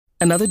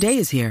Another day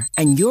is here,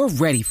 and you're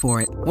ready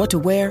for it. What to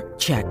wear?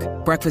 Check.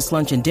 Breakfast,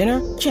 lunch, and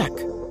dinner? Check.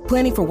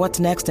 Planning for what's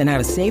next and how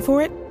to save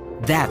for it?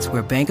 That's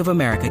where Bank of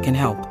America can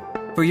help.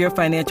 For your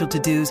financial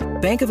to-dos,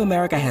 Bank of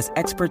America has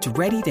experts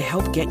ready to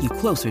help get you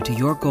closer to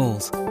your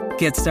goals.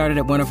 Get started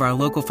at one of our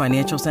local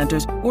financial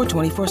centers or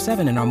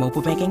 24/7 in our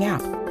mobile banking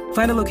app.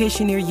 Find a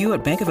location near you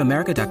at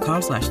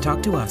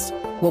bankofamerica.com/talktous.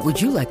 What would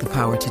you like the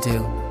power to do?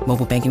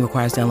 Mobile banking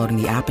requires downloading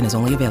the app and is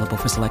only available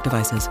for select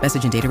devices.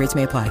 Message and data rates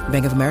may apply.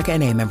 Bank of America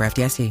N.A., member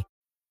FDIC.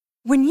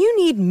 When you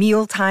need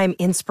mealtime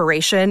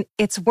inspiration,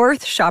 it's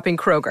worth shopping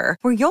Kroger,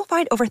 where you'll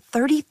find over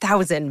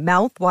 30,000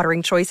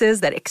 mouth-watering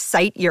choices that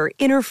excite your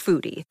inner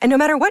foodie. And no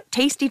matter what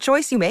tasty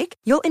choice you make,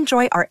 you'll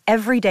enjoy our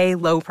everyday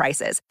low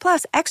prices,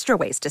 plus extra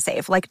ways to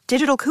save, like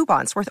digital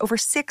coupons worth over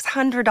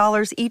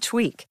 $600 each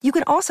week. You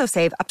can also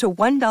save up to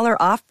 $1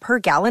 off per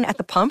gallon at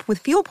the pump with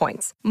fuel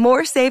points.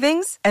 More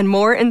savings and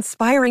more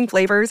inspiring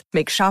flavors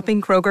make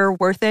shopping Kroger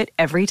worth it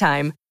every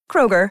time.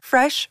 Kroger,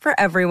 fresh for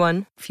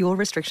everyone. Fuel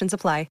restrictions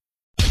apply.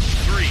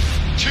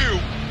 2,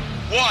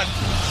 1.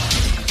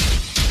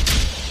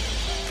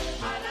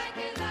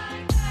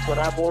 When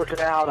I'm working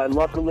out, I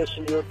love to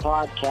listen to your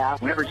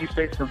podcast. Whenever you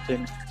say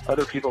something,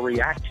 other people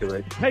react to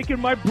it. Taking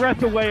my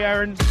breath away,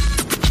 Aaron.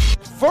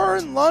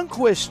 Vern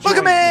Lundquist.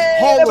 Welcome in,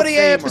 everybody,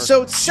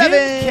 episode 7.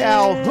 Jim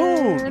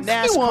Calhoun,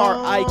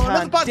 NASCAR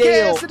icon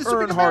Dale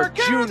Earnhardt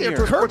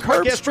Jr. Kirk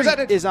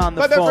Herbstreit is on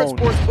the by phone.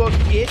 Betfred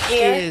Sportsbook. It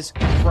is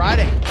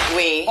Friday,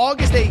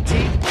 August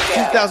 18th,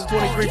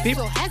 2023.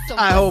 People,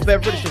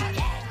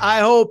 I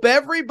hope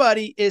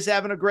everybody is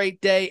having a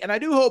great day, and I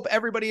do hope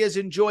everybody has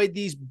enjoyed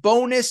these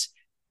bonus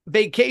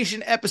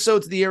vacation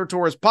episodes of the Aaron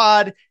Torres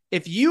pod.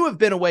 If you have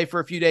been away for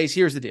a few days,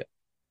 here's the deal.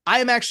 I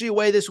am actually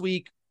away this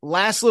week.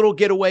 Last little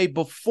getaway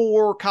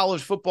before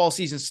college football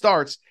season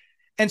starts.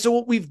 And so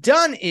what we've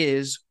done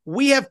is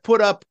we have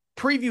put up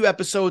preview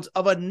episodes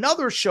of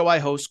another show I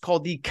host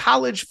called the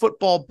College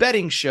Football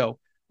Betting Show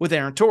with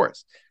Aaron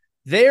Torres.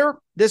 There,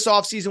 this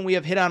offseason, we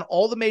have hit on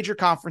all the major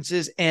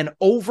conferences and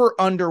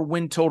over-under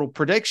win total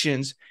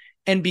predictions.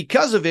 And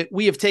because of it,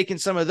 we have taken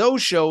some of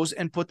those shows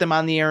and put them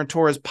on the Aaron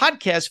Torres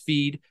podcast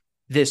feed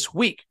this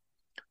week.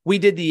 We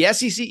did the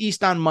SEC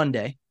East on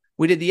Monday.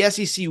 We did the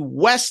SEC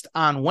West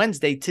on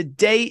Wednesday.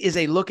 Today is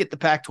a look at the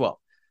Pac-12.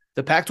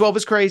 The Pac-12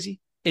 is crazy.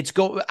 It's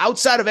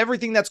outside of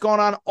everything that's gone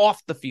on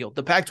off the field.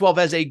 The Pac-12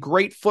 has a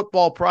great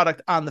football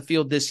product on the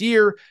field this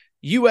year.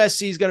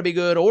 USC is going to be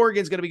good.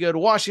 Oregon's going to be good.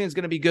 Washington's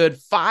going to be good.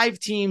 5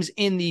 teams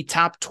in the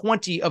top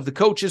 20 of the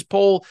coaches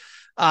poll.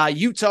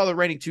 Utah, the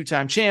reigning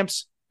 2-time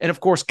champs. And of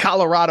course,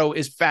 Colorado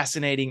is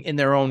fascinating in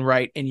their own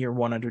right in year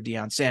 1 under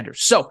Deion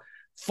Sanders. So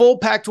full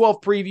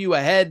Pac-12 preview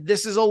ahead.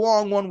 This is a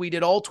long one. We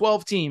did all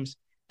 12 teams.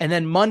 And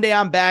then Monday,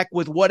 I'm back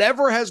with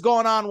whatever has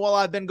gone on while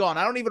I've been gone.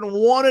 I don't even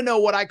want to know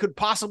what I could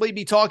possibly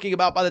be talking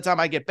about by the time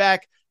I get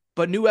back.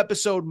 But new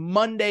episode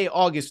Monday,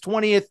 August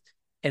 20th.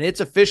 And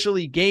it's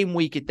officially game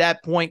week at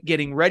that point,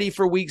 getting ready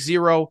for week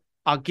 0.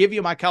 I'll give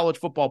you my college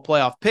football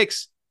playoff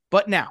picks.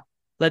 But now,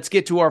 let's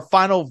get to our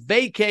final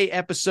vacay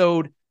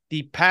episode,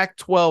 the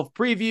Pac-12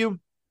 preview.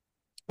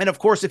 And of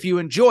course, if you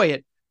enjoy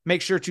it,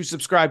 make sure to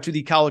subscribe to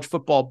the college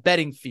football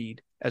betting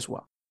feed as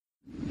well.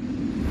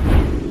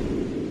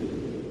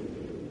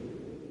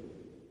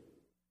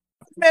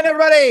 Man,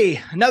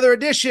 everybody, another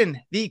edition,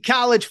 the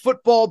College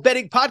Football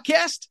Betting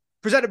Podcast,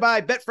 presented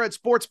by Betfred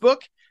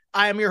Sportsbook.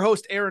 I am your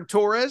host, Aaron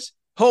Torres.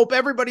 Hope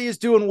everybody is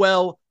doing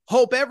well.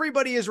 Hope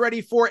everybody is ready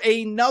for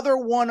another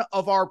one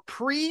of our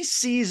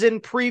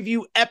preseason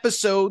preview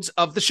episodes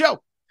of the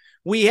show.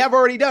 We have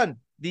already done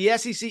the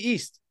SEC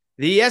East,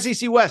 the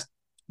SEC West,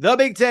 the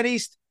Big Ten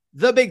East,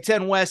 the Big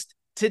Ten West.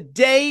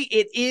 Today,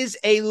 it is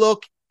a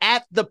look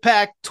at the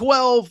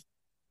Pac-12,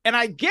 and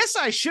I guess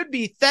I should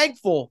be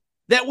thankful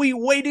that we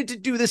waited to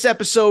do this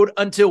episode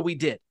until we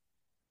did.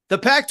 The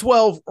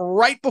Pac-12,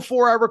 right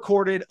before I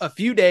recorded a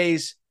few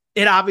days,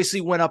 it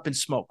obviously went up in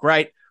smoke,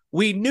 right?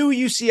 We knew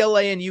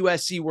UCLA and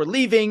USC were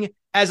leaving.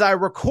 As I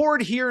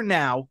record here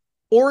now,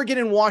 Oregon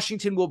and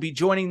Washington will be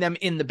joining them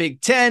in the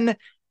Big Ten.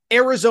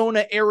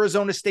 Arizona,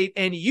 Arizona State,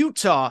 and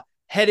Utah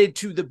headed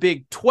to the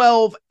Big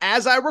 12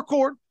 as I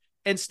record,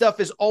 and stuff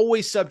is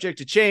always subject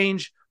to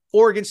change.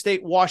 Oregon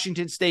State,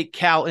 Washington State,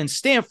 Cal, and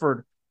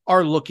Stanford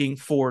are looking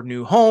for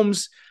new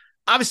homes.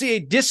 Obviously a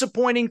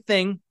disappointing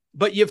thing,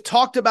 but you've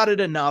talked about it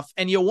enough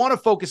and you want to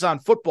focus on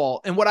football.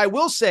 And what I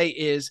will say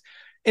is,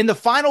 in the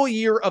final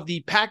year of the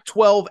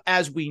Pac-12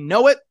 as we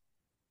know it,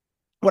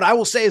 what I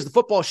will say is the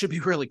football should be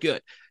really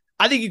good.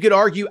 I think you could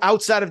argue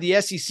outside of the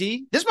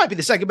SEC, this might be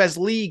the second best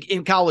league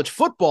in college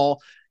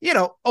football. You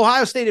know,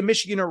 Ohio State and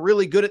Michigan are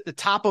really good at the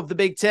top of the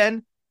Big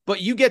Ten,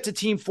 but you get to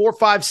team 4,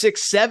 5,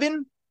 6,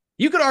 7,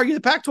 you could argue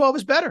the Pac-12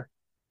 is better.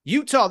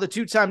 Utah, the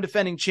 2-time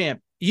defending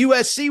champ.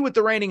 USC with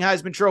the reigning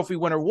Heisman Trophy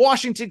winner.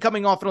 Washington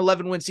coming off an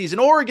 11-win season.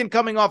 Oregon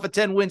coming off a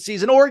 10-win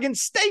season. Oregon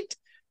State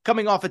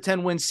coming off a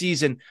 10-win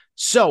season.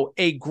 So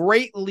a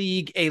great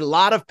league, a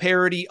lot of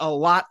parity, a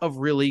lot of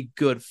really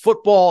good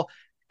football.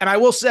 And I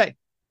will say,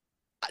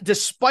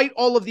 despite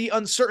all of the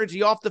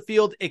uncertainty off the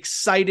field,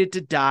 excited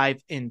to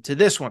dive into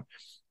this one.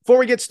 Before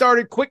we get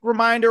started, quick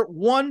reminder.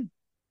 One,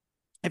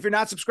 if you're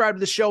not subscribed to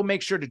the show,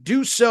 make sure to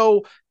do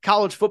so.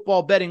 College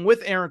football betting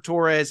with Aaron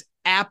Torres,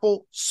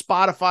 Apple,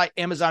 Spotify,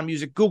 Amazon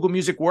Music, Google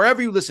Music,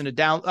 wherever you listen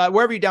to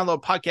wherever you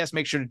download podcasts,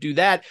 make sure to do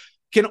that.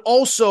 You can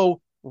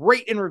also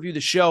rate and review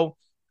the show.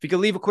 If you could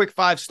leave a quick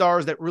 5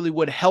 stars, that really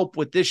would help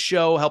with this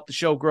show, help the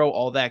show grow,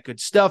 all that good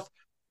stuff.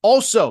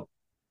 Also,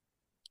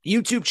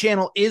 YouTube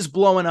channel is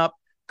blowing up.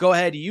 Go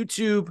ahead,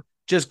 YouTube.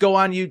 Just go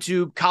on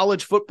YouTube,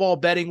 College Football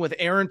Betting with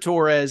Aaron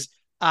Torres.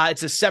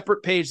 It's a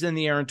separate page than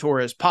the Aaron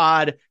Torres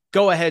pod.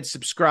 Go ahead,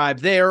 subscribe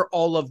there.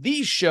 All of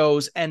these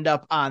shows end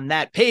up on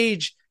that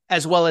page,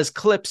 as well as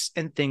clips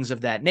and things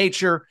of that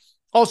nature.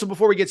 Also,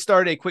 before we get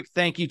started, a quick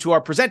thank you to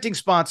our presenting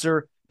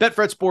sponsor,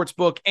 Betfred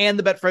Sportsbook and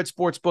the Betfred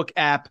Sportsbook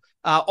app.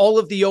 All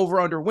of the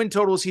over-under win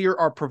totals here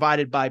are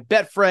provided by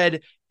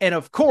Betfred. And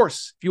of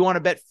course, if you want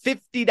to bet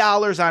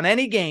 $50 on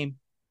any game,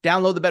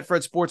 download the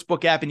Betfred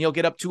Sportsbook app and you'll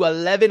get up to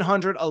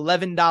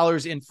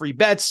 $1,111 in free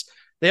bets.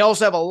 They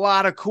also have a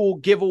lot of cool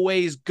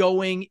giveaways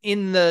going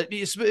in the,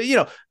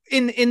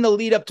 in the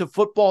lead up to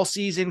football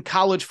season,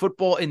 college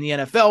football in the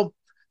NFL.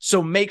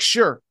 So make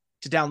sure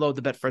to download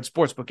the Betfred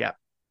Sportsbook app.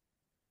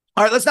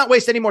 All right, let's not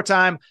waste any more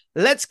time.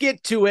 Let's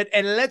get to it,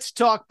 and let's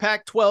talk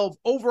Pac-12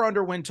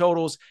 over-under win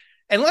totals.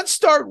 And let's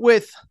start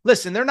with,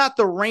 listen, they're not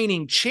the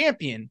reigning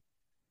champion,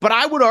 but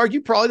I would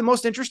argue probably the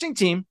most interesting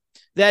team.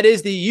 That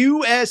is the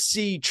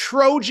USC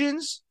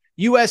Trojans.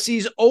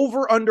 USC's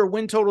over-under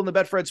win total in the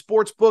Betfred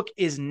Sportsbook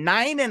is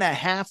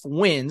 9.5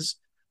 wins.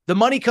 The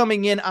money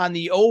coming in on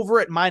the over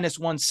at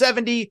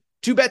 -170.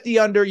 To bet the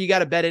under, you got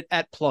to bet it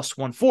at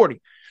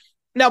 +140.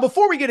 Now,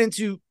 before we get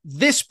into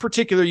this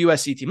particular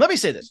USC team, let me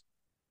say this.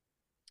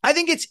 I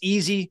think it's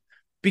easy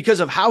because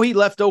of how he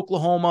left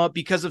Oklahoma,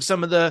 because of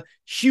some of the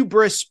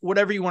hubris,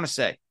 whatever you want to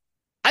say.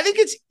 I think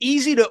it's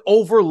easy to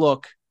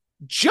overlook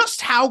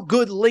just how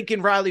good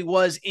Lincoln Riley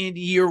was in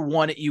year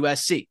one at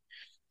USC.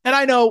 And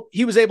I know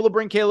he was able to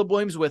bring Caleb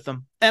Williams with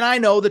him. And I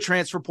know the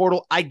transfer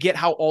portal. I get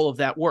how all of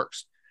that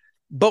works.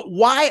 But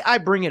why I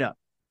bring it up,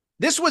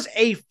 this was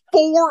a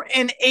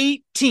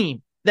 4-8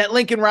 team that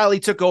Lincoln Riley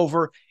took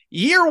over.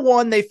 Year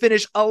one, they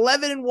finished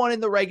 11-1 in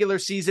the regular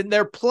season.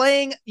 They're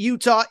playing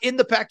Utah in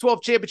the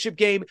Pac-12 championship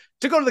game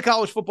to go to the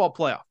college football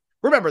playoff.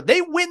 Remember,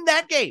 they win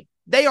that game.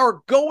 They are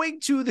going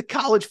to the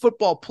college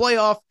football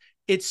playoff.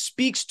 It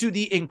speaks to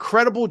the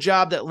incredible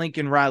job that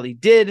Lincoln Riley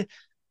did.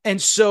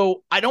 And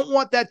so I don't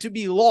want that to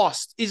be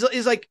lost.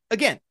 Is like,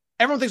 again,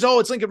 everyone thinks, oh,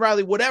 it's Lincoln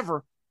Riley,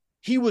 whatever.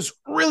 He was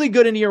really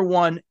good in year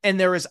one, and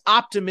there is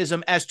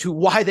optimism as to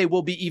why they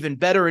will be even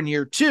better in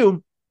year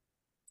two.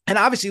 And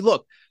obviously,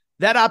 look,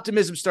 that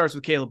optimism starts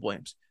with Caleb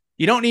Williams.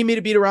 You don't need me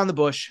to beat around the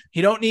bush.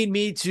 You don't need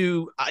me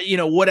to,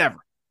 whatever.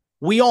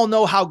 We all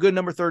know how good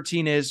number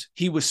 13 is.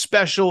 He was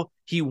special.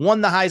 He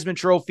won the Heisman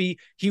Trophy.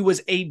 He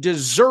was a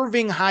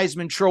deserving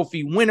Heisman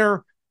Trophy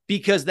winner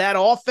because that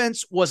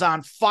offense was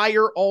on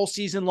fire all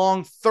season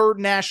long. 3rd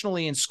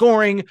nationally in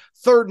scoring,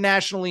 3rd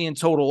nationally in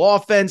total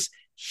offense.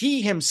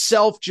 He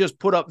himself just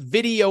put up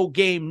video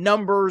game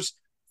numbers,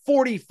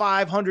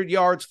 4,500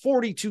 yards,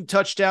 42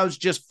 touchdowns,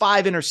 just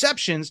 5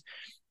 interceptions.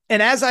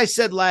 And as I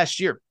said last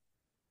year,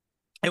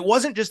 it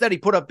wasn't just that he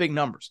put up big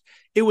numbers.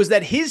 It was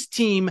that his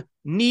team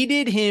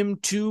needed him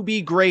to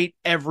be great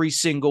every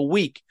single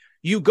week.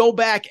 You go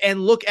back and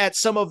look at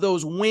some of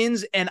those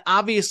wins and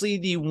obviously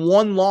the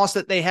one loss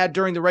that they had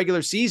during the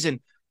regular season.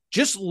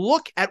 Just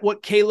look at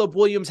what Caleb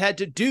Williams had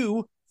to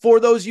do for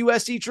those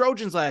USC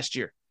Trojans last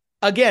year.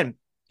 Again,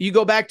 you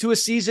go back to a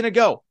season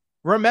ago.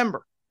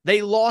 Remember,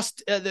 they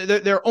lost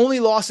their only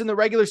loss in the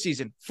regular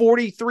season,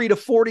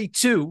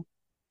 43-42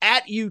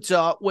 at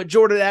Utah when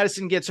Jordan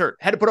Addison gets hurt.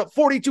 Had to put up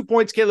 42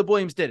 points. Caleb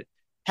Williams did it.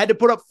 Had to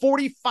put up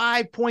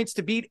 45 points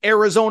to beat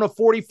Arizona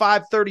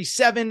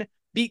 45-37,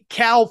 beat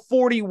Cal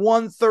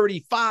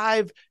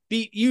 41-35,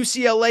 beat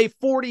UCLA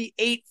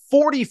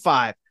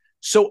 48-45.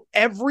 So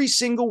every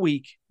single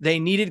week they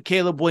needed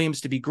Caleb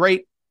Williams to be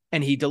great,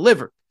 and he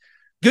delivered.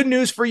 Good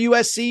news for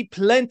USC,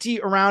 plenty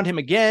around him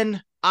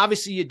again.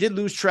 Obviously, you did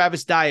lose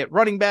Travis Dye at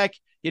running back.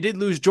 You did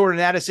lose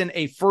Jordan Addison,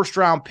 a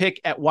first-round pick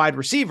at wide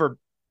receiver.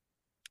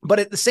 But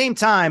at the same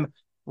time,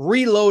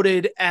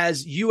 reloaded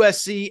as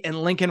USC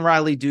and Lincoln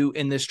Riley do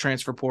in this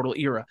transfer portal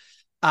era.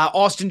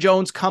 Austin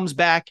Jones comes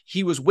back.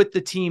 He was with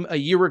the team a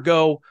year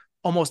ago.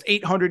 Almost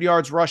 800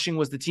 yards rushing,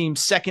 was the team's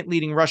second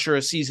leading rusher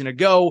a season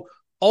ago.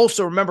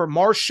 Also, remember,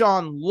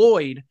 Marshawn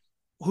Lloyd,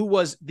 who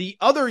was the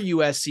other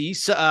USC,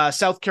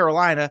 South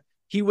Carolina,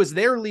 he was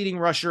their leading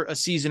rusher a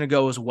season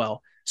ago as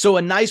well. So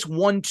a nice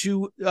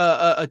 1-2,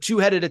 a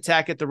two-headed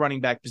attack at the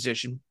running back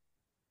position.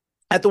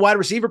 At the wide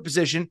receiver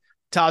position,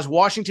 Taj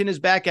Washington is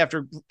back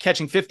after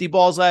catching 50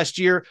 balls last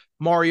year.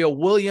 Mario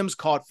Williams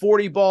caught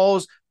 40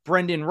 balls.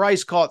 Brendan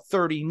Rice caught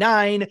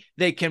 39.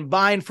 They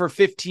combined for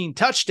 15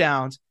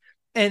 touchdowns.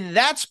 And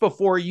that's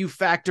before you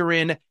factor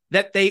in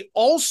that they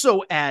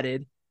also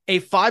added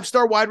a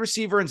 5-star wide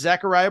receiver in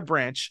Zachariah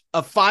Branch,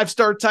 a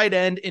 5-star tight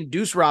end in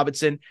Deuce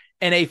Robinson,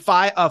 and a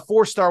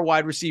 4-star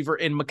wide receiver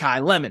in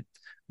Mekhi Lemon.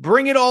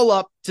 Bring it all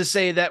up to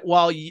say that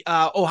while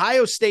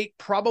Ohio State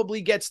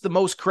probably gets the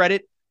most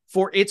credit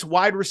for its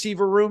wide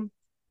receiver room,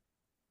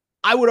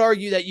 I would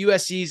argue that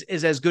USC's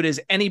is as good as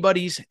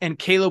anybody's, and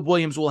Caleb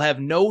Williams will have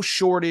no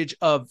shortage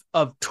of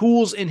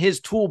tools in his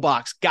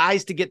toolbox,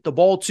 guys to get the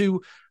ball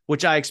to,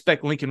 which I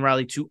expect Lincoln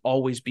Riley to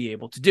always be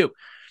able to do.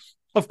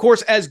 Of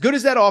course, as good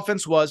as that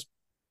offense was,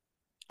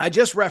 I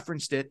just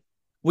referenced it,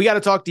 we got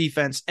to talk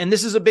defense, and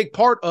this is a big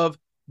part of,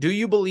 do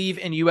you believe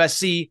in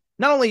USC,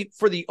 not only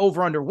for the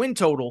over-under win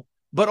total,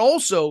 but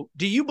also,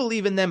 do you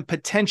believe in them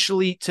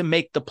potentially to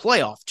make the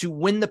playoff, to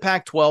win the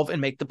Pac-12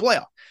 and make the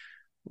playoff?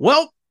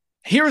 Well,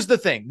 here's the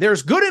thing.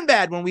 There's good and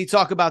bad when we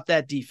talk about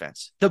that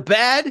defense. The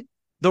bad,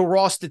 the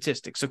raw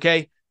statistics,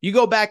 okay? You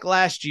go back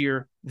last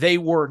year, they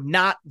were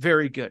not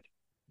very good.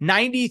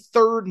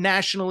 93rd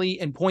nationally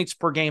in points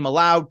per game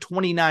allowed,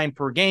 29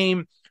 per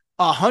game,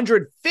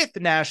 105th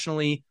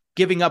nationally,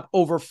 giving up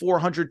over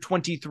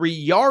 423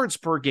 yards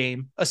per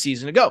game a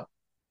season ago.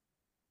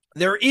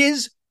 There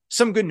is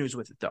some good news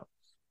with it, though.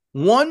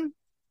 One,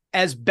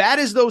 as bad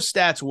as those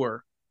stats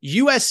were,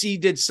 USC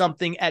did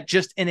something at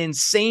just an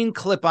insane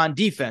clip on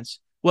defense.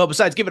 Well,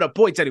 besides giving up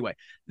points anyway,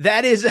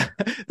 that is,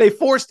 they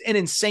forced an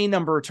insane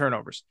number of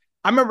turnovers.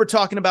 I remember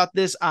talking about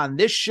this on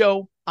this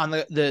show, on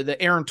the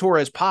Aaron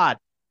Torres pod.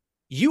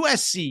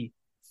 USC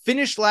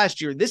finished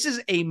last year, this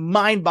is a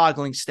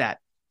mind-boggling stat,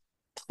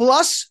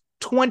 plus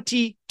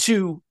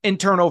 22 in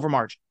turnover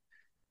margin.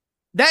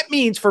 That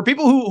means for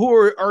people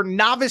who are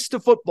novice to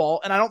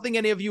football, and I don't think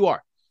any of you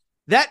are,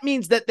 that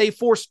means that they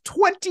forced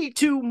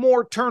 22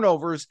 more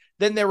turnovers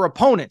than their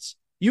opponents.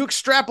 You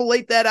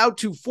extrapolate that out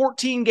to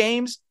 14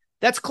 games,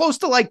 that's close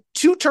to like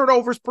 2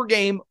 turnovers per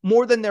game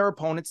more than their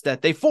opponents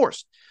that they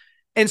forced.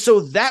 And so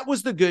that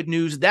was the good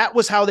news. That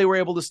was how they were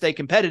able to stay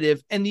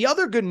competitive. And the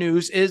other good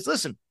news is,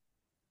 listen,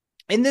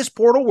 in this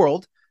portal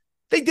world,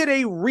 they did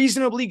a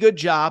reasonably good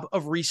job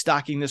of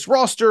restocking this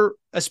roster,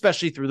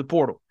 especially through the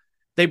portal.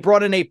 They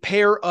brought in a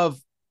pair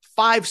of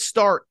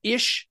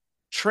 5-star-ish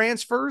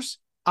transfers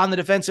on the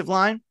defensive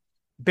line.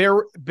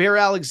 Bear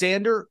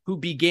Alexander, who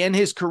began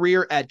his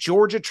career at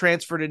Georgia,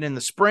 transferred it in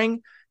the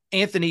spring.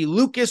 Anthony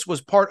Lucas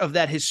was part of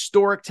that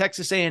historic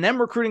Texas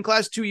A&M recruiting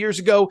class 2 years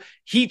ago.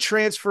 He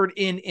transferred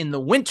in the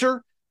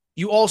winter.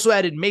 You also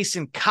added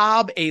Mason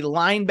Cobb, a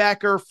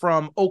linebacker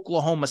from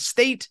Oklahoma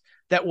State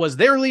that was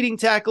their leading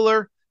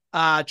tackler.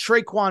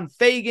 Traquan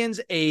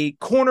Fagans, a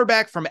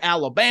cornerback from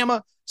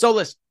Alabama. So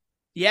listen,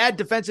 you add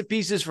defensive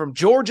pieces from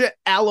Georgia,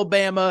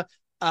 Alabama,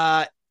 who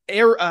am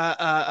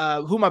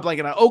I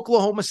blanking on?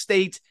 Oklahoma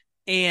State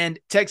and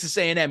Texas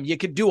A&M. You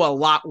could do a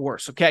lot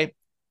worse, okay?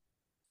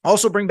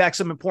 Also bring back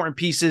some important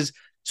pieces,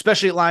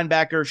 especially at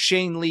linebacker.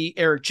 Shane Lee,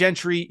 Eric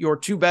Gentry, your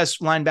 2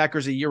 best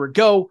linebackers a year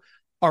ago,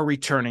 are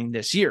returning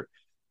this year.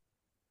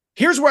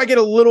 Here's where I get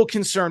a little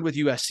concerned with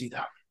USC,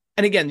 though.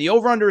 And again, the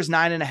over-under is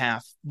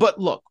 9.5. But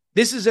look,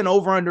 this is an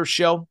over-under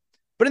show.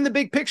 But in the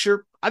big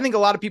picture, I think a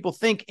lot of people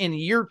think in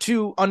year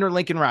 2 under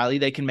Lincoln Riley,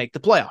 they can make the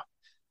playoff.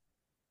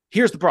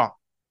 Here's the problem.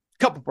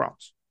 A couple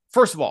problems.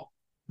 First of all,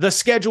 the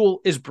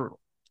schedule is brutal.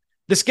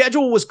 The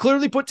schedule was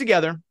clearly put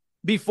together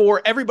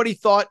before everybody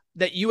thought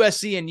that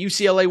USC and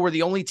UCLA were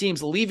the only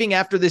teams leaving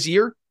after this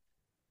year.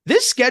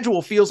 This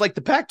schedule feels like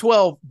the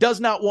Pac-12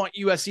 does not want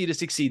USC to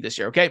succeed this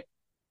year, okay?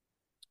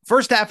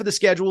 First half of the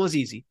schedule is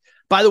easy.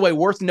 By the way,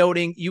 worth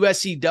noting,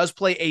 USC does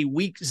play a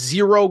week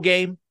 0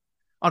 game.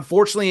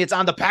 Unfortunately, it's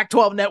on the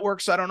Pac-12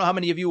 network, so I don't know how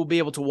many of you will be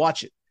able to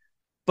watch it.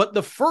 But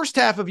the first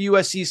half of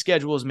USC's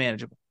schedule is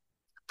manageable.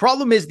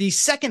 Problem is the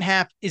second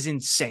half is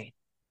insane.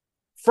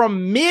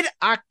 From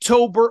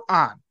mid-October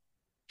on,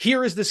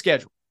 here is the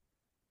schedule.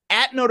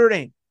 At Notre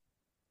Dame,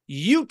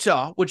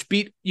 Utah, which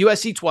beat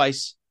USC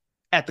twice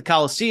at the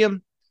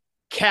Coliseum,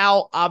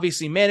 Cal,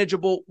 obviously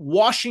manageable,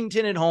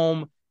 Washington at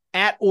home,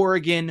 at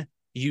Oregon,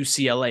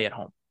 UCLA at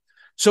home.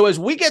 So as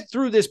we get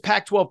through this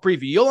Pac-12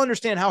 preview, you'll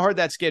understand how hard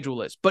that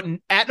schedule is. But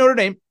at Notre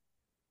Dame,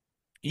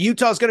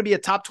 Utah's going to be a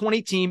top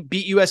 20 team,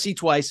 beat USC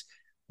twice.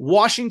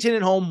 Washington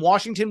at home,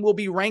 Washington will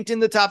be ranked in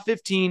the top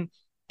 15.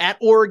 At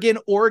Oregon,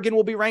 Oregon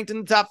will be ranked in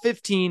the top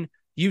 15,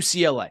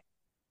 UCLA.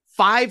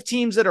 5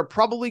 teams that are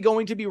probably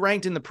going to be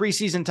ranked in the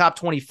preseason top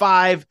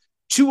 25,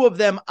 2 of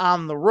them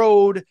on the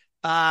road.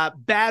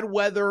 Bad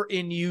weather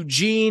in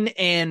Eugene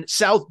and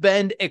South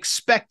Bend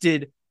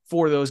expected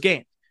for those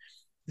games.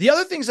 The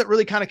other things that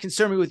really kind of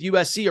concern me with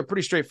USC are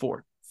pretty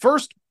straightforward.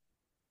 First,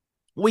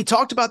 we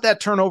talked about that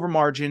turnover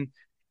margin,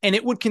 and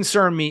it would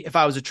concern me if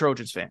I was a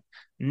Trojans fan.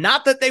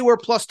 Not that they were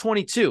plus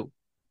 22,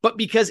 but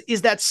because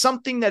is that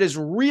something that is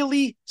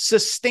really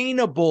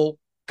sustainable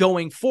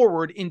going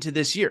forward into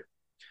this year?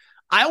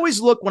 I always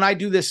look when I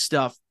do this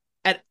stuff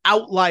at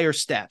outlier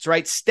stats,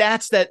 right?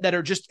 Stats that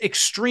are just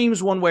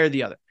extremes one way or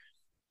the other.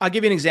 I'll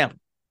give you an example.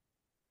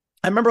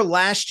 I remember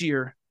last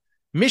year,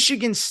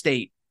 Michigan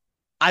State,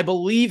 I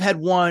believe, had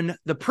won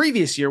the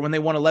previous year when they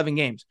won 11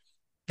 games.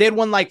 They had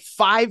won like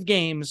 5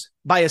 games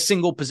by a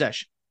single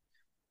possession.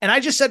 And I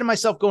just said to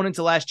myself going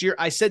into last year,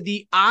 I said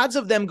the odds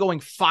of them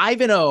going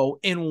 5-0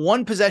 in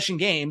one possession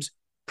games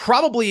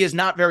probably is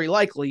not very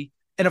likely.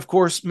 And of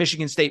course,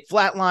 Michigan State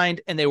flatlined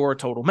and they were a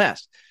total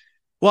mess.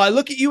 Well, I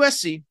look at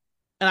USC,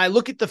 and I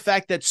look at the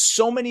fact that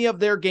so many of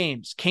their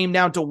games came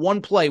down to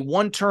one play,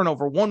 one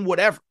turnover, one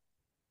whatever.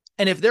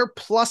 And if they're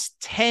plus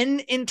 10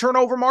 in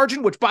turnover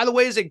margin, which by the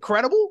way is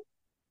incredible,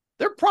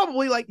 they're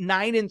probably like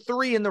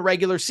 9-3 in the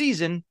regular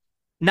season,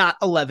 not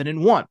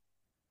 11-1.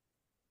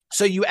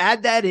 So you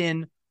add that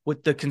in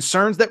with the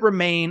concerns that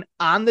remain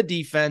on the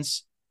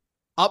defense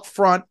up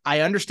front. I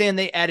understand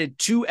they added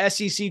 2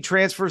 SEC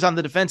transfers on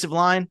the defensive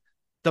line.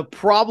 The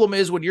problem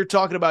is when you're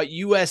talking about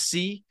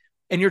USC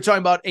and you're talking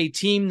about a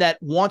team that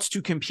wants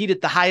to compete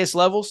at the highest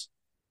levels,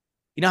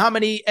 you know how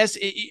many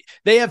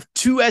they have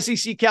 2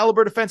 SEC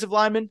caliber defensive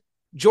linemen?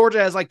 Georgia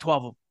has like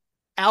 12 of them.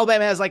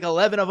 Alabama has like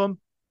 11 of them.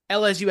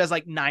 LSU has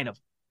like 9 of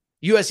them.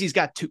 USC's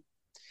got 2.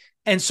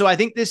 And so I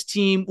think this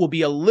team will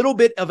be a little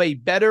bit of a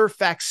better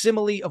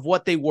facsimile of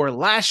what they were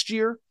last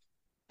year.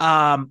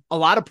 A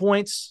lot of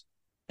points,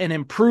 an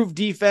improved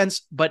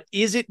defense, but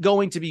is it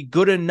going to be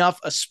good enough,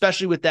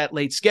 especially with that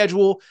late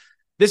schedule?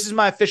 This is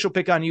my official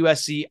pick on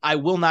USC. I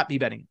will not be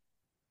betting.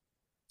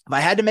 If I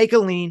had to make a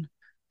lean,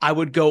 I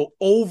would go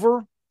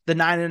over the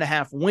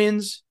 9.5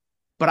 wins,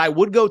 but I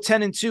would go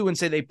 10-2 and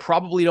say they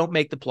probably don't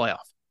make the playoff.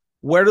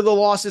 Where do the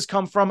losses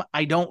come from?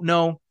 I don't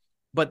know,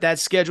 but that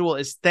schedule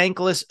is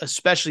thankless,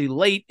 especially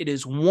late. It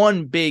is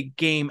one big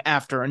game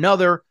after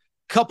another,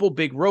 couple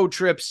big road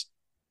trips.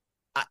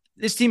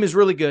 This team is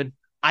really good.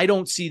 I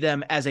don't see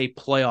them as a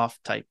playoff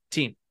type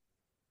team.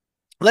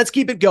 Let's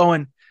keep it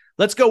going.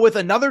 Let's go with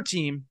another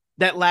team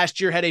that last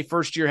year had a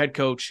first-year head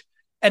coach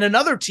and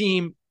another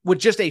team with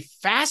just a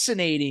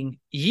fascinating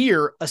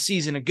year a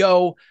season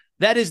ago.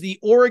 That is the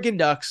Oregon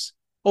Ducks.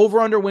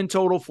 Over-under win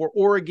total for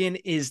Oregon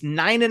is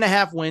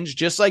 9.5 wins,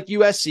 just like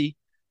USC.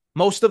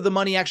 Most of the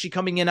money actually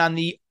coming in on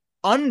the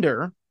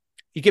under.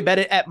 You can bet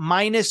it at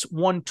minus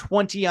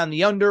 120 on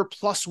the under,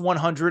 plus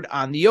 100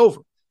 on the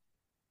over.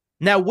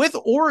 Now, with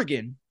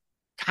Oregon,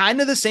 kind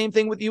of the same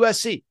thing with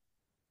USC.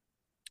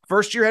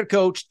 First-year head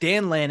coach,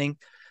 Dan Lanning.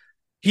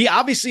 He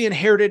obviously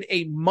inherited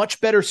a much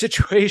better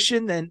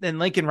situation than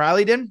Lincoln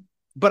Riley did,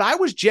 but I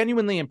was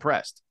genuinely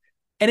impressed.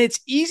 And it's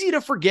easy to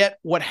forget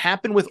what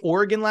happened with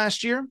Oregon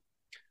last year,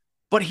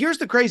 but here's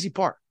the crazy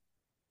part.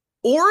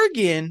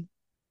 Oregon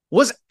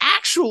was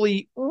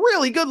actually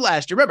really good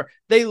last year. Remember,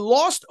 they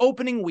lost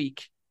opening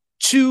week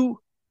to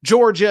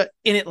Georgia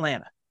in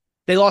Atlanta.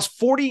 They lost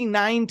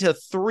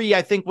 49-3,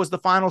 I think was the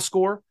final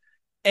score.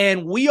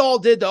 And we all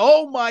did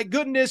oh my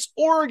goodness,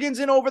 Oregon's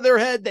in over their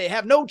head. They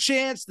have no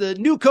chance. The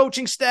new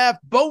coaching staff,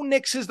 Bo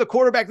Nix is the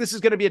quarterback. This is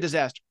going to be a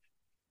disaster.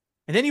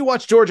 And then you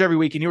watch Georgia every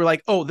week and you were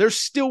like, oh, they're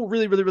still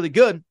really, really, really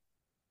good.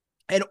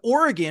 And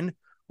Oregon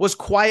was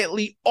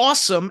quietly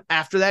awesome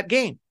after that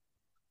game.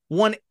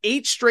 Won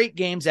 8 straight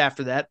games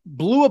after that,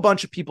 blew a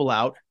bunch of people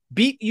out,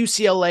 beat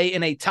UCLA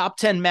in a top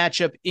 10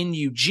 matchup in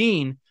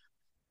Eugene.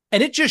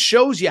 And it just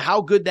shows you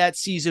how good that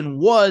season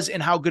was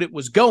and how good it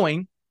was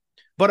going.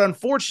 But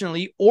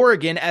unfortunately,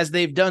 Oregon, as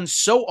they've done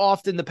so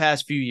often the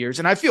past few years,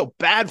 and I feel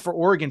bad for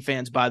Oregon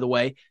fans, by the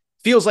way,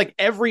 feels like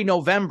every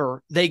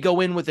November they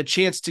go in with a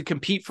chance to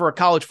compete for a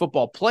college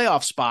football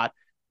playoff spot.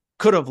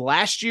 Could have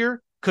last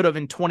year, could have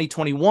in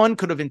 2021,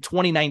 could have in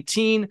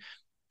 2019.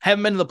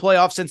 Haven't been to the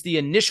playoff since the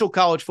initial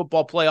college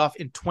football playoff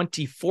in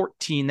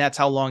 2014. That's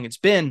how long it's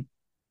been.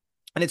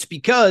 And it's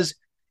because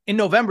in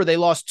November, they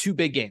lost 2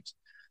 big games.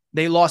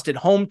 They lost at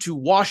home to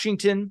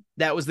Washington.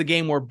 That was the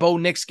game where Bo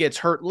Nix gets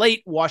hurt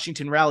late.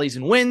 Washington rallies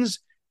and wins.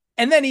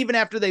 And then even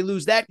after they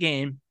lose that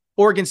game,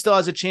 Oregon still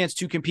has a chance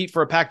to compete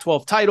for a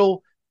Pac-12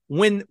 title,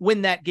 win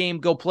that game,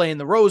 go play in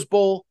the Rose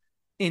Bowl.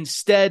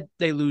 Instead,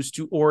 they lose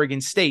to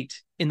Oregon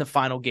State in the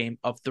final game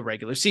of the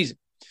regular season.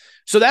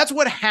 So that's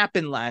what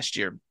happened last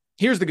year.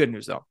 Here's the good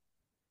news, though.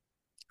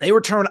 They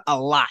return a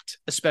lot,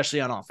 especially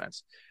on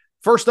offense.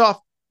 First off,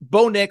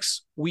 Bo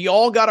Nix, we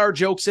all got our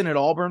jokes in at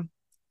Auburn.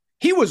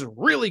 He was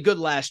really good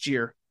last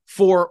year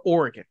for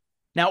Oregon.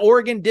 Now,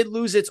 Oregon did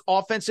lose its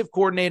offensive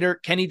coordinator,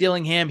 Kenny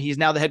Dillingham. He's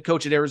now the head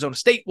coach at Arizona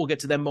State. We'll get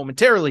to them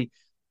momentarily.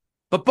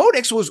 But Bo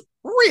Nix was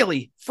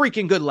really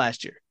freaking good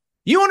last year.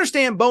 You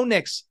understand Bo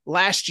Nix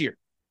last year,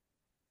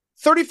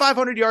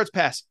 3,500 yards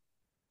passing,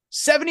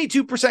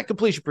 72%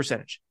 completion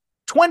percentage,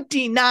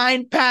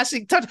 29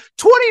 passing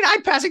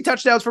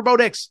touchdowns for Bo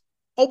Nix.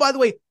 Oh, by the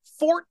way,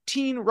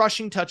 14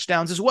 rushing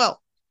touchdowns as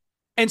well.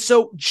 And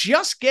so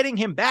just getting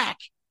him back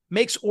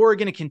makes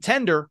Oregon a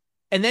contender,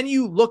 and then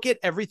you look at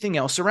everything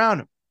else around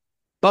him.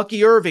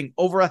 Bucky Irving,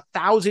 over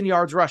 1,000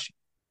 yards rushing.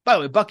 By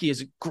the way, Bucky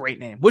is a great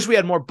name. Wish we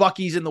had more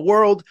Buckys in the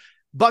world.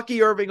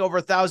 Bucky Irving, over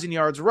 1,000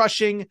 yards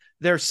rushing.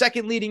 Their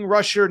second leading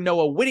rusher,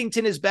 Noah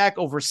Whittington, is back,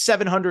 over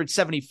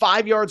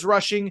 775 yards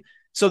rushing.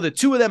 So the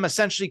two of them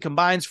essentially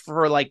combines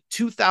for like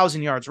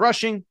 2,000 yards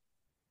rushing.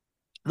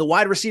 The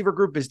wide receiver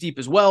group is deep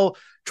as well.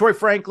 Troy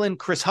Franklin,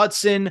 Chris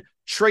Hudson,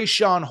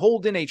 Trayshawn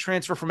Holden, a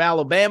transfer from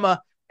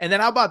Alabama. And then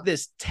how about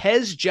this?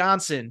 Tez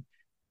Johnson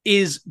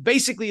is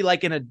basically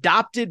like an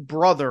adopted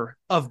brother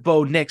of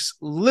Bo Nix,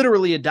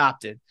 literally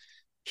adopted.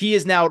 He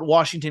is now at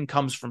Washington,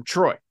 comes from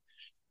Troy.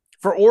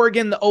 For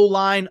Oregon, the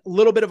O-line, a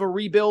little bit of a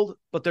rebuild,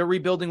 but they're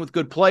rebuilding with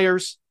good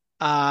players.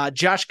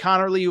 Josh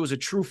Connerly, who was a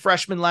true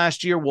freshman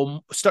last year,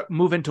 will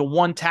move into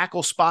one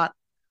tackle spot,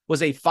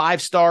 was a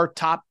 5-star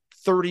top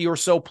 30 or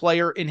so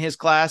player in his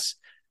class.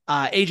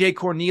 AJ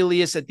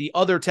Cornelius at the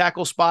other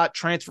tackle spot,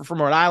 transfer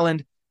from Rhode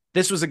Island.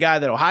 This was a guy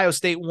that Ohio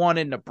State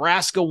wanted,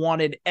 Nebraska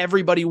wanted,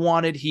 everybody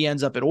wanted. He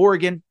ends up at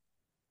Oregon.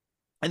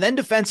 And then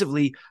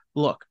defensively,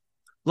 look,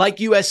 like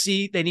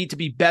USC, they need to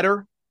be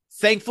better.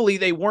 Thankfully,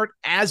 they weren't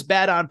as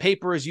bad on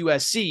paper as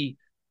USC,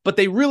 but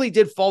they really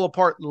did fall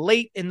apart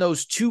late in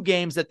those 2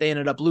 games that they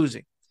ended up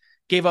losing.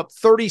 Gave up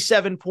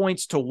 37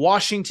 points to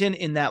Washington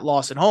in that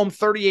loss at home,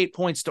 38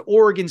 points to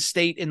Oregon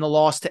State in the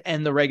loss to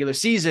end the regular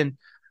season.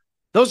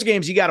 Those are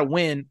games you got to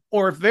win,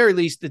 or at the very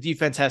least, the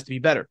defense has to be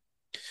better.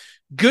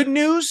 Good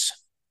news,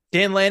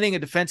 Dan Lanning, a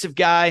defensive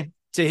guy,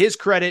 to his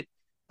credit,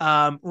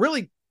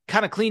 really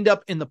kind of cleaned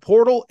up in the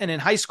portal and in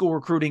high school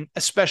recruiting,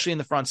 especially in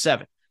the front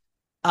 7.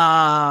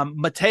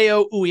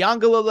 Mateo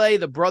Uiagalelei,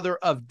 the brother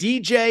of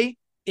DJ,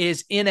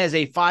 is in as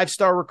a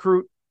 5-star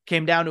recruit,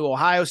 came down to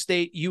Ohio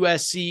State,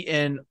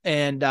 USC,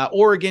 and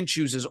Oregon,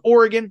 chooses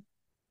Oregon.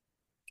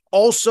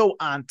 Also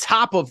on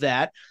top of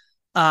that,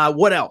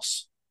 what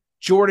else?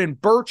 Jordan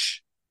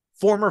Birch,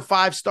 former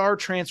 5-star,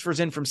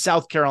 transfers in from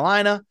South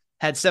Carolina,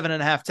 had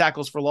 7.5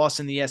 tackles for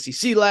loss in the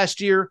SEC last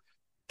year,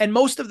 and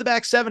most of the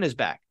back 7 is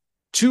back.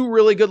 2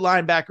 really good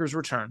linebackers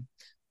return.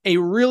 A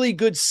really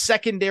good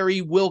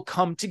secondary will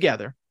come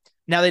together.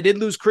 Now, they did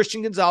lose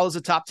Christian Gonzalez,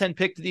 a top 10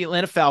 pick to the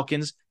Atlanta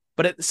Falcons,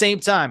 but at the same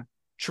time,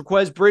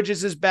 Trequez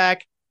Bridges is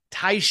back,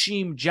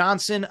 Tysheem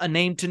Johnson, a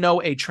name to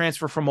know, a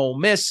transfer from Ole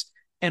Miss,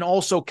 and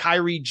also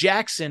Kyrie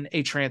Jackson,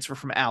 a transfer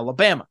from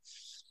Alabama.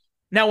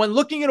 Now, when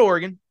looking at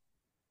Oregon,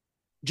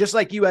 just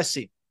like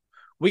USC,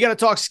 we got to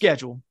talk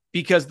schedule,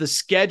 because the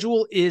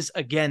schedule is,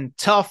 again,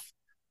 tough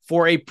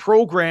for a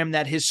program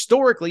that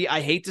historically,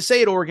 I hate to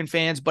say it, Oregon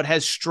fans, but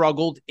has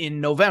struggled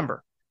in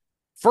November.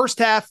 First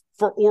half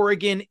for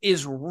Oregon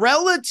is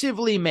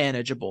relatively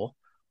manageable,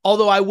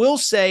 although I will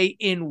say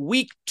in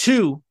week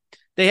 2,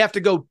 they have to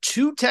go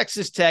to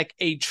Texas Tech,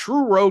 a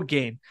true road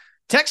game.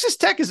 Texas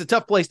Tech is a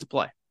tough place to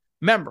play.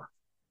 Remember,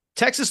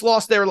 Texas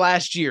lost there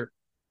last year.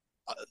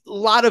 A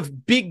lot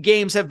of big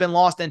games have been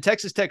lost, and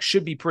Texas Tech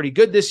should be pretty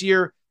good this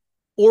year.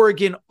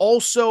 Oregon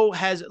also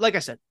has, like I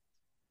said,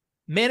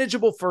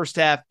 manageable first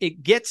half.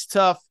 It gets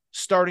tough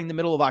starting the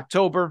middle of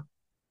October.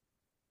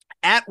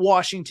 At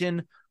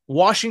Washington,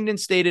 Washington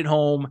State at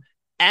home,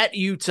 at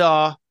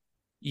Utah,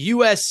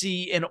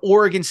 USC, and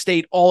Oregon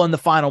State all in the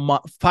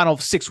final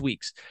 6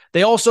 weeks.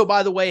 They also,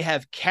 by the way,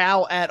 have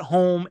Cal at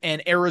home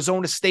and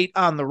Arizona State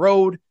on the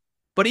road.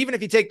 But even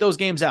if you take those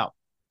games out,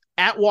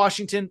 at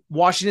Washington,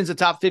 Washington's a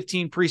top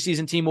 15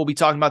 preseason team. We'll be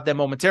talking about them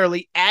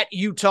momentarily. At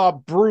Utah,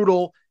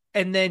 brutal.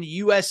 And then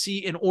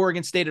USC and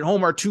Oregon State at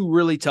home are 2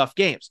 really tough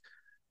games.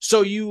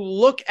 So you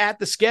look at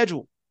the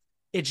schedule.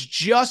 It's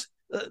just,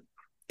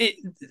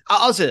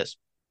 I'll say this.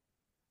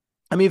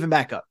 Let me even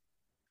back up.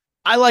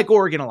 I like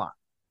Oregon a lot.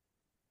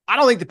 I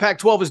don't think the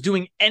Pac-12 is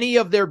doing any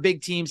of their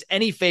big teams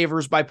any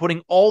favors by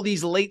putting all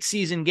these late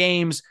season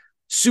games,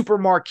 super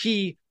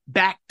marquee,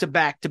 back to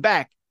back to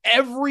back.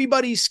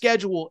 Everybody's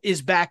schedule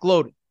is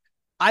backloaded.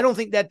 I don't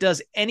think that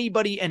does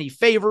anybody any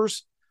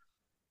favors.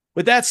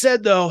 With that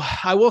said, though,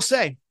 I will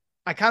say,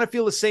 I kind of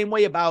feel the same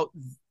way about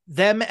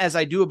them as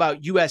I do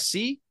about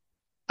USC.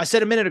 I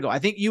said a minute ago, I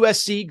think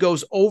USC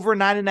goes over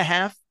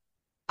 9.5.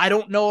 I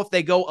don't know if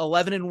they go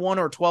 11-1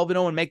 or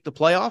 12-0 and make the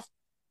playoff.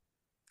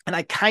 And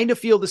I kind of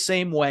feel the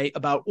same way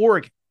about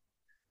Oregon.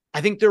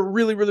 I think they're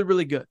really, really,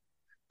 really good.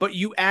 But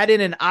you add in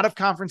an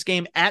out-of-conference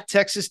game at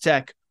Texas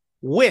Tech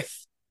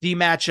with the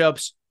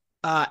matchups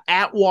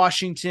at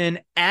Washington,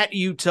 at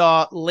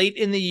Utah, late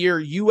in the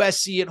year,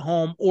 USC at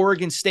home,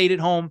 Oregon State at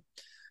home.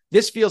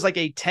 This feels like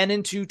a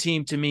 10-2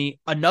 team to me.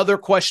 Another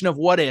question of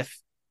what if.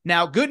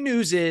 Now, good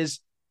news is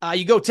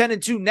you go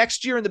 10-2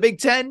 next year in the Big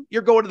Ten,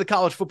 you're going to the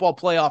college football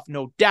playoff,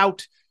 no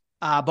doubt.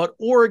 But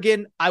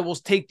Oregon, I will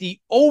take the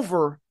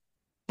over,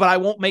 but I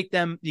won't make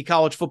them the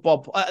college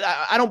football.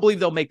 I don't believe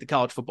they'll make the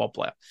college football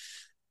playoff.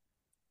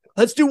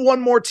 Let's do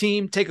one more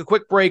team, take a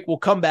quick break. We'll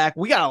come back.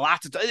 We got a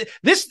lot to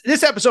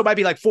This episode might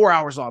be like 4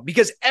 hours long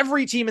because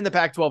every team in the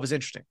Pac-12 is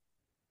interesting.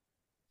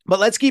 But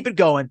let's keep it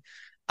going.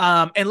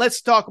 And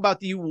let's talk about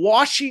the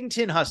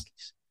Washington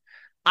Huskies.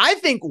 I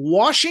think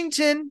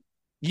Washington,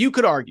 you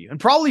could argue, and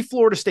probably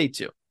Florida State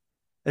too,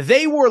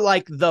 they were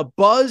like the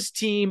buzz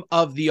team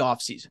of the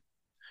offseason,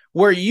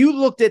 where you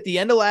looked at the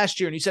end of last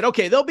year and you said,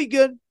 okay, they'll be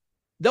good.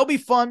 They'll be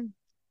fun.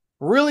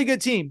 Really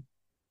good team.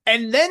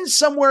 And then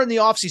somewhere in the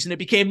offseason, it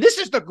became, this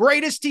is the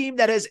greatest team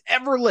that has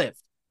ever lived.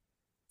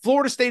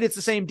 Florida State, it's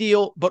the same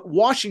deal, but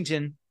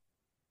Washington,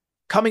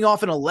 coming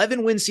off an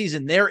 11-win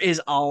season, there is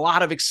a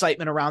lot of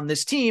excitement around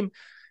this team,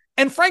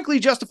 and frankly,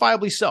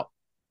 justifiably so.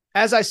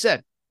 As I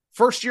said,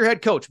 first-year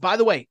head coach. By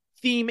the way,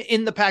 theme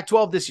in the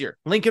Pac-12 this year,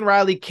 Lincoln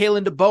Riley,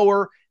 Kalen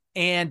DeBoer,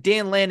 and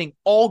Dan Lanning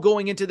all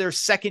going into their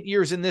second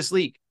years in this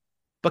league.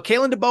 But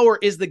Kalen DeBoer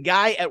is the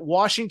guy at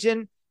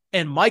Washington,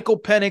 and Michael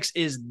Penix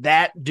is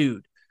that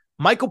dude.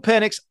 Michael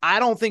Penix, I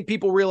don't think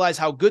people realize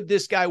how good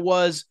this guy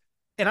was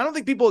And I don't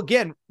think people,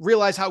 again,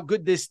 realize how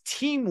good this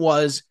team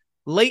was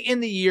late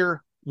in the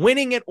year,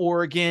 winning at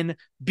Oregon,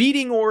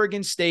 beating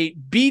Oregon State,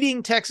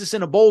 beating Texas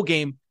in a bowl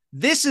game.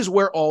 This is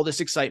where all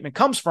this excitement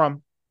comes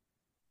from.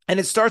 And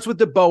it starts with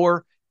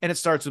DeBoer, and it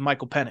starts with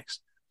Michael Penix.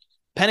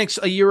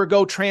 Penix a year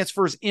ago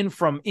transfers in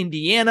from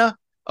Indiana.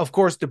 Of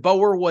course,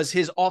 DeBoer was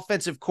his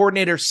offensive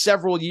coordinator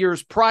several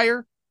years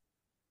prior.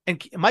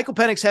 And Michael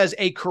Penix has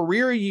a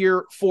career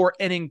year for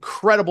an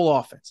incredible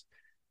offense.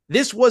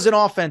 This was an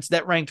offense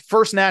that ranked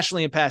first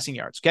nationally in passing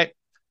yards, okay?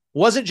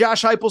 Wasn't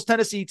Josh Heupel's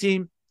Tennessee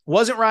team,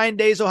 wasn't Ryan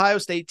Day's Ohio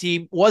State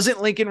team,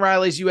 wasn't Lincoln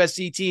Riley's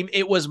USC team.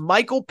 It was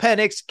Michael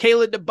Penix,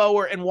 Caleb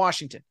DeBoer, and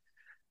Washington.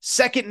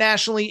 Second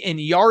nationally in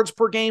yards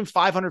per game,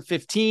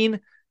 515,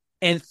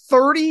 and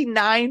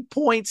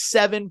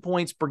 39.7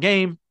 points per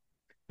game.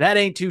 That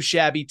ain't too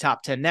shabby,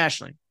 top 10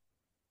 nationally.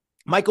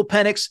 Michael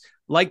Penix,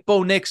 like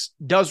Bo Nix,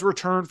 does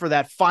return for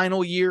that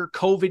final year,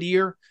 COVID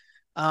year,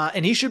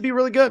 and he should be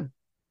really good.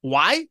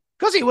 Why?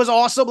 Because he was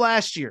awesome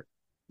last year.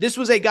 This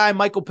was a guy,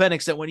 Michael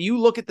Penix, that when you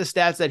look at the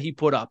stats that he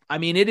put up, I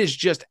mean, it is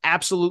just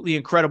absolutely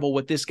incredible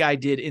what this guy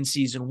did in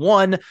season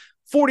one.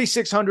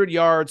 4,600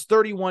 yards,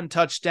 31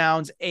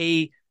 touchdowns,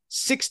 a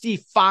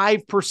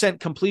 65%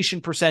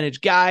 completion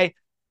percentage guy,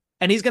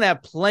 and he's going to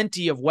have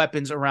plenty of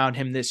weapons around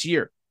him this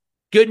year.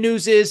 Good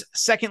news is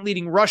second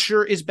leading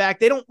rusher is back.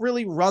 They don't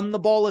really run the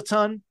ball a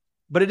ton,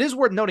 but it is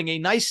worth noting a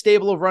nice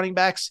stable of running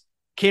backs.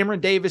 Cameron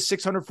Davis,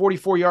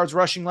 644 yards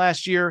rushing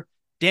last year.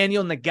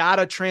 Daniel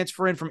Nagata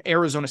transferred in from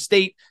Arizona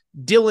State.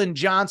 Dylan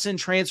Johnson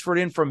transferred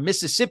in from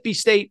Mississippi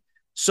State.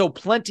 So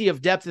plenty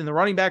of depth in the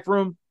running back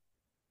room.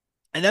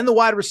 And then the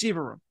wide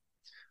receiver room.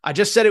 I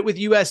just said it with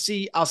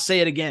USC. I'll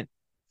say it again.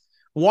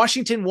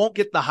 Washington won't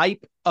get the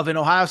hype of an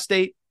Ohio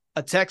State,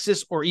 a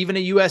Texas, or even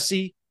a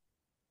USC.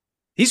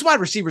 These wide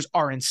receivers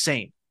are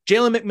insane.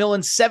 Jalen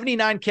McMillan,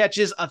 79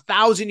 catches,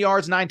 1,000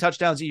 yards, 9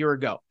 touchdowns a year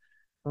ago.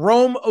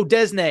 Rome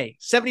Odesne,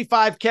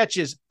 75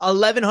 catches,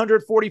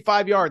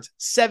 1,145 yards,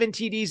 7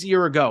 TDs a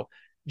year ago.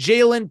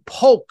 Jalen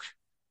Polk,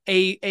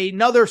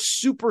 another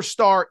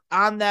superstar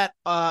on that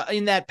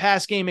in that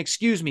pass game,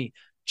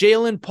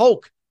 Jalen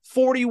Polk,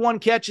 41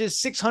 catches,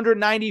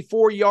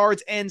 694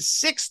 yards, and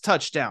 6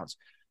 touchdowns.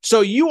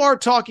 So you are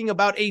talking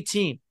about a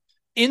team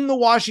in the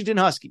Washington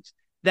Huskies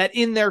that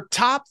in their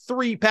top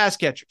 3 pass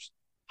catchers,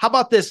 how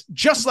about this?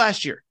 Just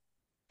last year,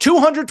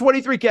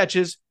 223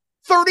 catches,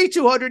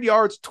 3,200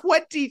 yards,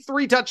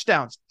 23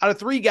 touchdowns. Out of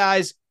 3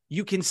 guys,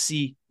 you can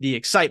see the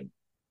excitement.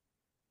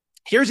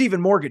 Here's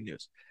even more good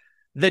news.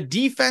 The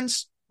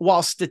defense,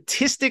 while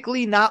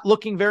statistically not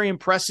looking very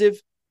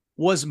impressive,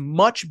 was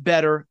much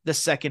better the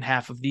second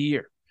half of the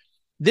year.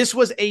 This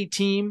was a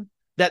team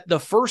that the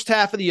first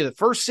half of the year, the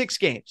first 6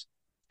 games,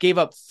 gave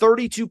up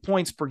 32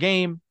 points per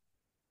game.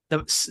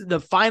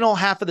 The final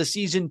half of the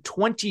season,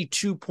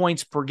 22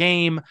 points per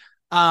game.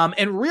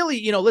 And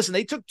really, listen,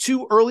 they took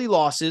 2 early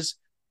losses.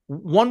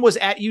 One was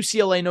at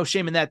UCLA, no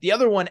shame in that. The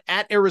other one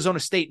at Arizona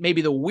State,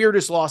 maybe the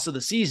weirdest loss of the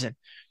season.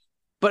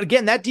 But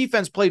again, that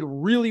defense played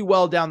really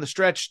well down the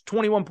stretch.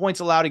 21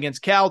 points allowed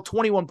against Cal,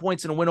 21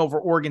 points in a win over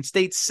Oregon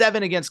State,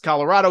 7 against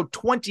Colorado,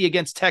 20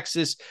 against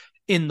Texas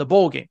in the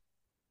bowl game.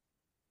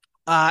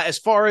 As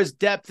far as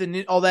depth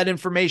and all that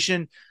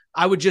information,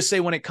 I would just say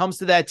when it comes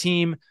to that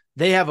team,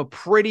 they have a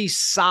pretty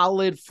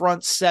solid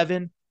front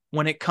 7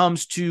 when it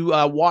comes to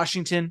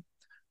Washington.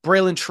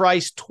 Braylon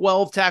Trice,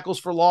 12 tackles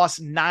for loss,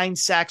 9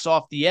 sacks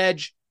off the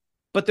edge.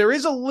 But there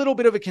is a little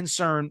bit of a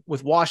concern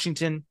with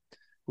Washington.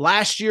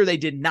 Last year, they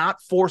did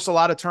not force a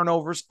lot of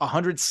turnovers,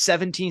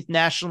 117th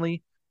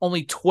nationally,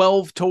 only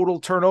 12 total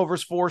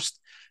turnovers forced.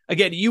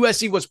 Again,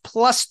 USC was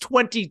plus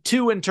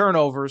 22 in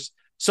turnovers.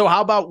 So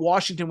how about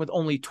Washington with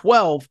only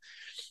 12?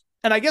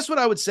 And I guess what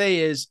I would say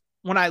is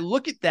when I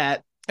look at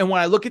that and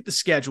when I look at the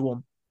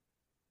schedule,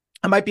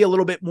 I might be a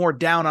little bit more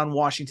down on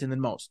Washington than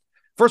most.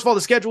 First of all,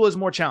 the schedule is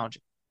more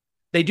challenging.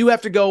 They do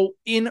have to go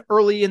in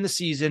early in the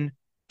season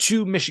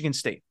to Michigan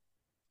State.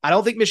 I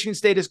don't think Michigan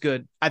State is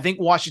good. I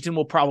think Washington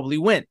will probably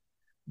win.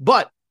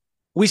 But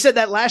we said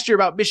that last year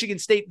about Michigan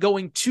State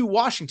going to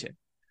Washington.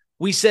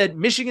 We said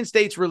Michigan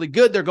State's really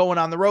good. They're going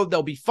on the road.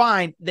 They'll be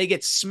fine. They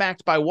get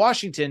smacked by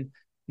Washington.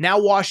 Now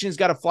Washington's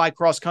got to fly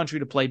cross country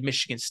to play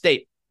Michigan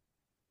State.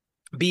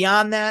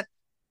 Beyond that,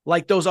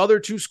 like those other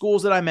 2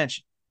 schools that I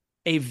mentioned,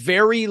 a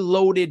very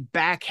loaded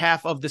back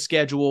half of the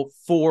schedule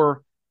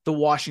for the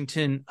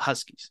Washington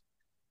Huskies.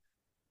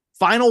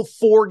 Final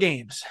 4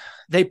 games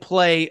they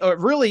play,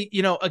 really,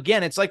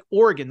 again, it's like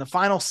Oregon, the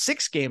final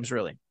 6 games,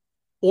 really.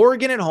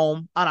 Oregon at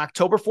home on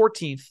October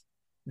 14th.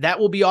 That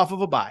will be off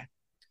of a bye.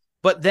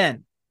 But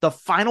then the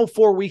final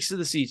 4 weeks of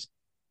the season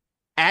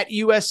at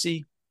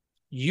USC,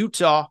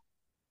 Utah,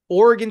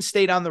 Oregon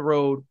State on the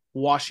road,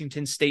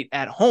 Washington State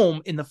at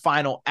home in the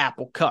final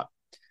Apple Cup.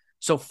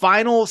 So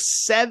final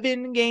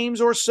 7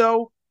 games or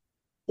so,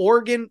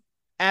 Oregon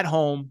at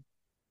home,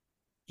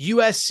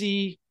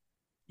 USC,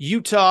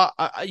 Utah,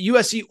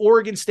 USC,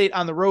 Oregon State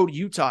on the road,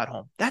 Utah at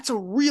home. That's a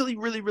really,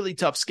 really, really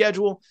tough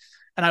schedule,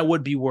 and I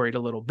would be worried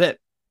a little bit.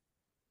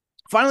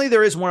 Finally,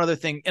 there is one other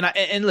thing,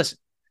 and listen,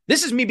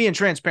 this is me being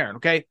transparent,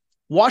 okay?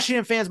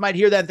 Washington fans might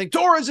hear that and think,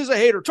 Torres is a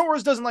hater.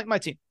 Torres doesn't like my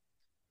team.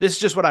 This is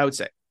just what I would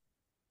say.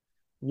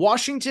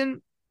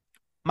 Washington,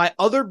 my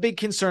other big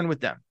concern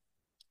with them,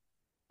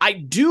 I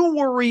do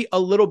worry a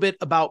little bit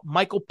about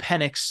Michael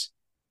Penix,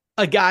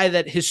 a guy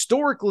that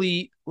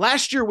historically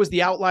last year was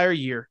the outlier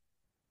year,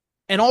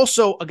 and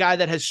also a guy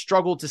that has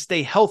struggled to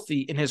stay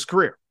healthy in his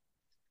career.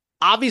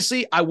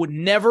 Obviously, I would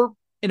never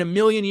in a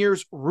million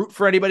years root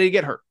for anybody to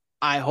get hurt.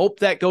 I hope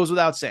that goes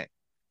without saying.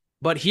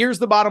 But here's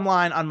the bottom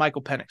line on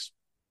Michael Penix.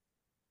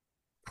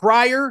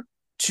 Prior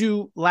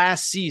to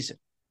last season,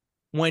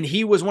 when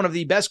he was one of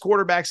the best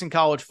quarterbacks in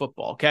college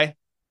football, okay?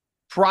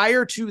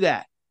 Prior to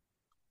that,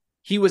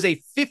 he was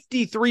a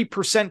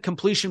 53%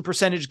 completion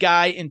percentage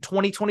guy in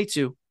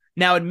 2022.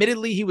 Now,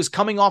 admittedly, he was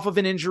coming off of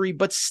an injury,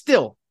 but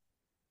still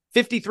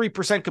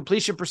 53%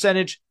 completion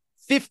percentage,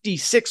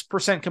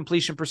 56%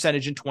 completion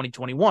percentage in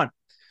 2021.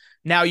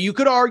 Now, you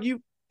could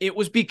argue it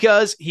was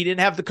because he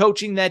didn't have the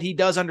coaching that he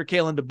does under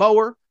Kalen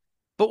DeBoer.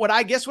 But what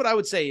I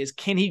would say is,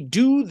 can he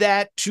do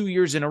that 2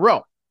 years in a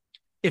row?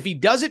 If he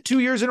does it 2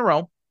 years in a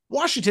row,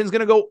 Washington's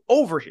going to go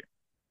over here.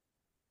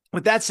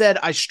 With that said,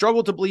 I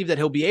struggle to believe that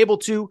he'll be able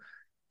to.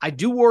 I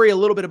do worry a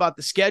little bit about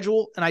the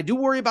schedule, and I do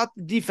worry about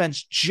the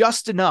defense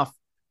just enough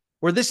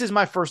where this is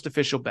my first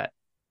official bet.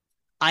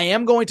 I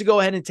am going to go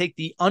ahead and take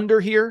the under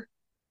here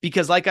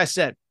because, like I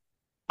said,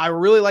 I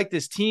really like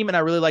this team and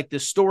I really like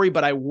this story,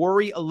 but I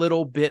worry a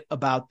little bit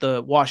about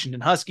the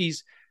Washington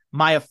Huskies.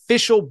 My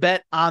official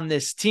bet on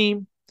this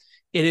team,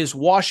 it is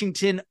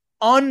Washington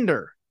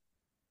under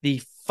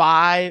the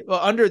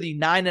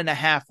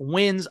 9.5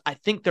 wins. I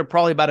think they're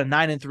probably about a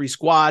 9-3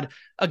 squad.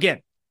 Again,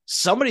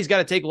 somebody's got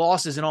to take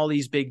losses in all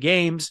these big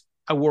games.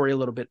 I worry a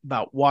little bit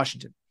about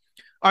Washington.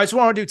 All right, so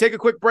what I want to do, take a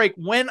quick break.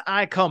 When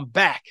I come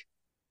back,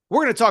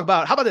 we're going to talk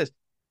about, how about this?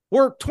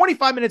 We're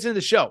 25 minutes into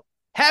the show.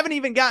 Haven't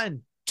even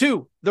gotten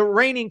to the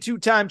reigning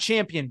two-time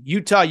champion,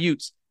 Utah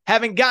Utes.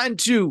 Haven't gotten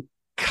to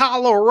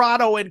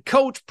Colorado and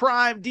Coach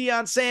Prime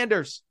Deion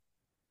Sanders.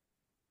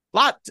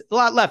 Lot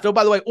left. Oh,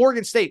 by the way,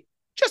 Oregon State,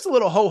 just a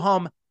little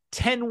ho-hum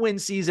 10-win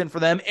season for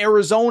them.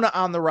 Arizona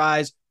on the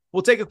rise.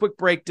 We'll take a quick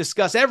break,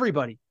 discuss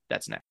everybody.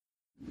 That's next.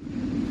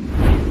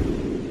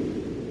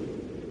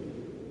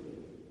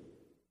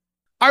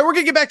 All right, we're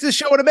going to get back to the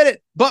show in a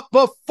minute. But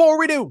before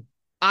we do,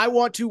 I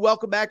want to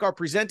welcome back our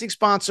presenting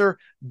sponsor,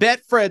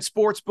 Betfred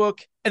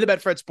Sportsbook and the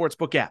Betfred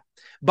Sportsbook app.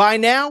 By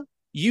now,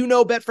 you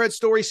know Betfred's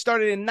story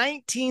started in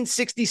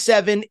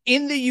 1967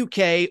 in the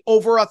UK,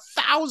 over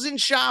 1,000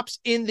 shops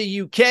in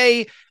the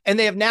UK, and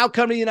they have now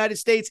come to the United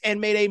States and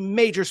made a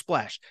major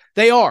splash.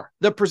 They are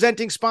the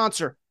presenting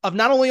sponsor of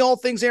not only all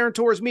things Aaron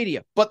Torres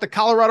Media, but the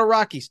Colorado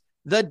Rockies,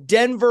 the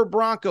Denver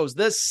Broncos,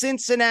 the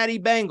Cincinnati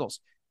Bengals.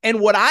 And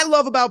what I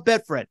love about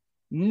Betfred,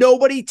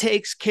 nobody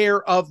takes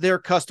care of their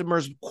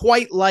customers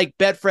quite like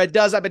Betfred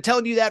does. I've been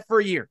telling you that for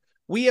a year.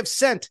 We have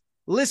sent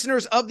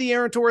listeners of the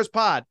Aaron Torres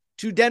pod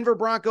to Denver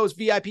Broncos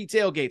VIP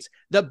tailgates.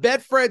 The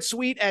Betfred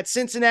suite at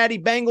Cincinnati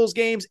Bengals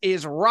games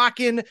is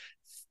rocking.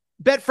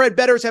 Betfred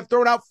bettors have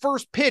thrown out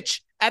first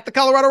pitch at the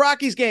Colorado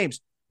Rockies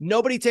games.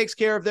 Nobody takes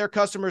care of their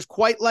customers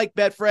quite like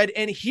Betfred,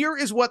 and here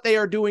is what they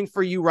are doing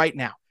for you right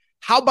now.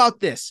 How about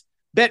this?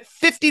 Bet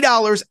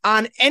 $50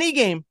 on any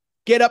game,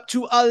 get up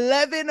to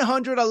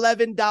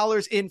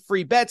 $1,111 in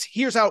free bets.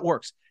 Here's how it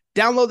works.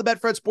 Download the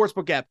Betfred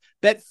Sportsbook app.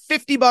 Bet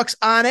 $50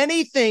 on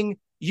anything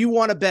you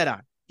want to bet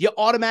on. You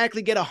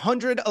automatically get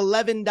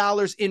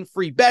 $111 in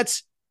free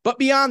bets. But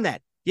beyond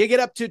that, you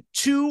get up to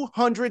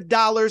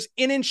 $200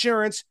 in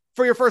insurance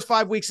for your first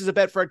 5 weeks as a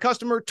Betfred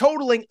customer,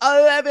 totaling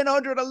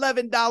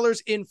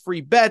 $1,111 in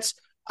free bets.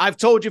 I've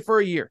told you for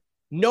a year,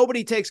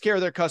 nobody takes care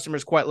of their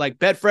customers quite like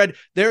Betfred.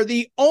 They're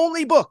the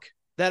only book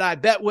that I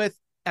bet with,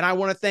 and I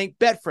want to thank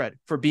Betfred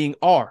for being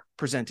our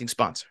presenting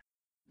sponsor.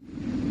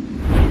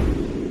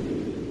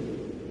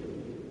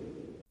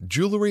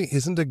 Jewelry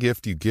isn't a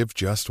gift you give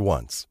just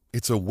once.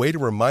 It's a way to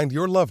remind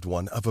your loved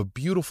one of a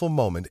beautiful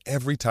moment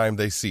every time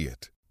they see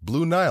it.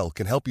 Blue Nile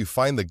can help you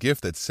find the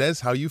gift that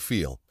says how you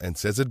feel and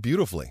says it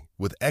beautifully,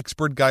 with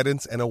expert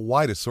guidance and a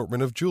wide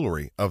assortment of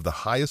jewelry of the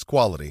highest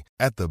quality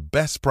at the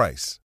best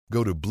price.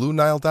 Go to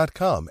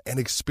BlueNile.com and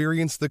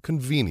experience the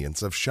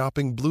convenience of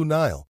shopping Blue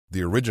Nile,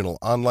 the original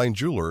online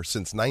jeweler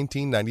since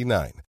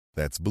 1999.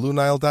 That's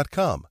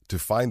BlueNile.com to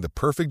find the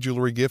perfect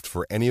jewelry gift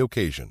for any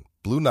occasion.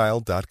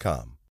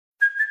 BlueNile.com.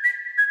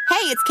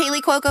 Hey, it's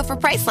Kaylee Cuoco for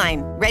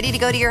Priceline. Ready to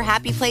go to your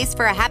happy place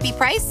for a happy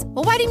price?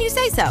 Well, why didn't you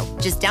say so?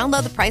 Just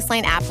download the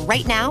Priceline app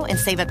right now and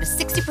save up to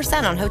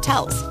 60% on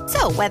hotels.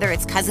 So whether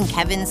it's Cousin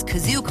Kevin's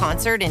Kazoo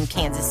Concert in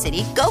Kansas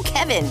City, go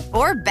Kevin,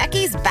 or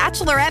Becky's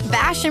Bachelorette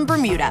Bash in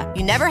Bermuda,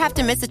 you never have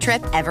to miss a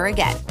trip ever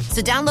again.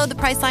 So download the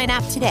Priceline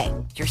app today.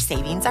 Your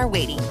savings are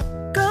waiting.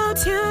 Go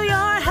to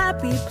your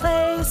happy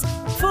place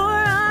for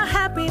a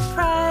happy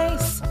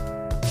price.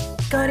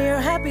 Go to your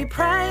happy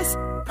price,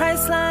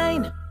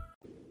 Priceline.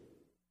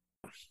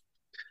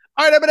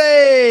 All right,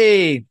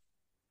 everybody.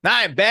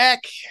 I'm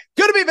back.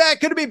 Good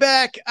to be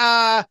back.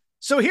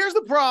 So here's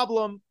the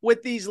problem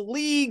with these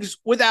leagues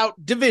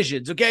without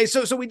divisions, okay?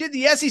 So we did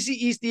the SEC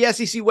East, the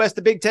SEC West,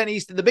 the Big Ten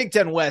East, and the Big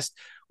Ten West.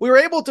 we were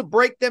able to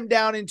break them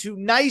down into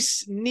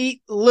nice,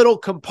 neat little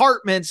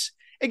compartments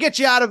and get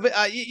you out of,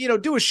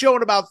 do a show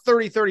in about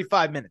 30,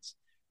 35 minutes.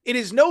 It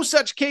is no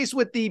such case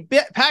with the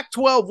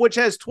Pac-12, which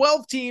has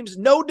 12 teams,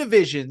 no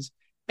divisions.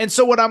 And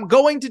so what I'm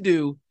going to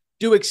do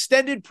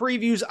extended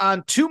previews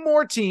on two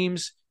more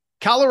teams,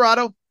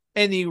 Colorado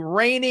and the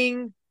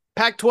reigning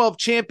Pac-12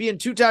 champion,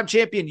 two-time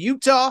champion,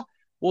 Utah.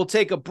 We'll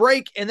take a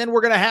break, and then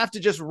we're going to have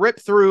to just rip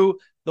through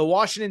the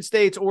Washington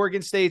States,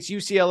 Oregon States,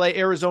 UCLA,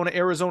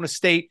 Arizona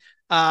State,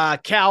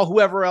 Cal,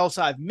 whoever else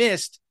I've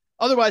missed.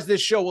 Otherwise,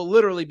 this show will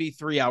literally be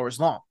 3 hours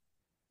long.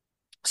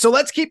 So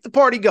let's keep the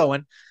party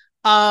going.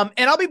 And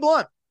I'll be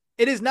blunt.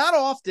 It is not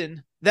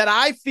often that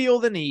I feel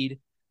the need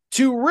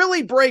to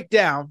really break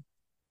down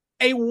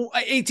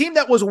a team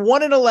that was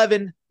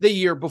 1-11 the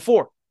year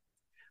before.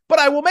 But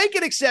I will make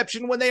an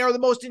exception when they are the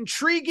most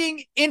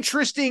intriguing,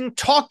 interesting,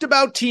 talked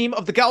about team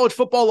of the college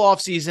football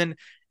offseason,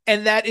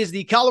 and that is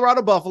the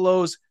Colorado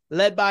Buffaloes,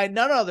 led by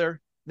none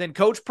other than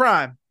Coach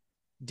Prime,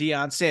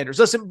 Deion Sanders.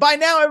 Listen, by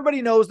now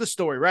everybody knows the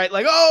story, right?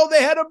 Like, oh,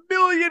 they had 1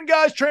 million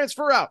guys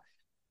transfer out.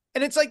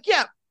 And it's like,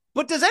 yeah,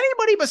 but does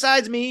anybody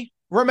besides me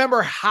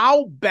remember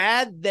how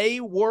bad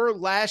they were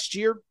last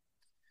year?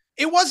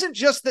 It wasn't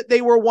just that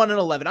they were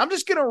 1-11. I'm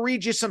just going to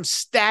read you some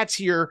stats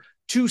here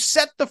to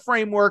set the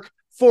framework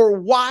for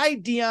why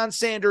Deion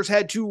Sanders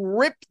had to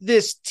rip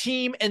this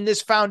team and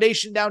this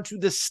foundation down to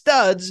the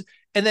studs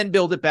and then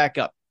build it back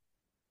up.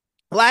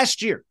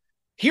 Last year,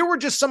 here were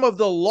just some of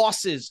the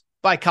losses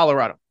by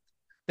Colorado.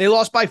 They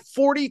lost by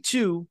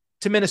 42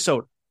 to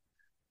Minnesota,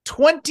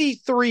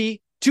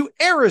 23 to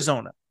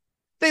Arizona.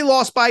 They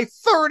lost by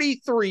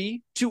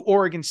 33 to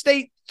Oregon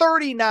State,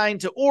 39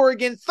 to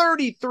Oregon,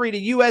 33 to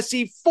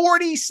USC,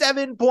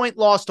 47-point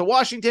loss to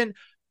Washington,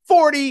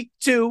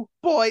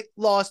 42-point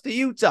loss to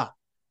Utah.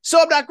 So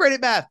I'm not great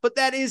at math, but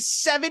that is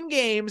 7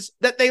 games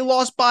that they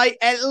lost by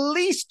at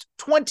least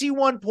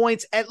 21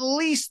 points, at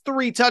least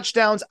 3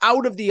 touchdowns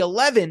out of the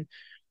 11.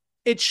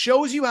 It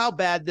shows you how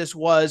bad this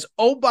was.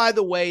 Oh, by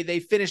the way, they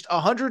finished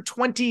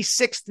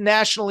 126th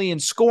nationally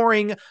in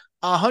scoring,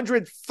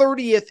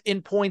 130th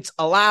in points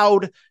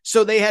allowed.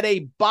 So they had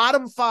a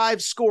bottom 5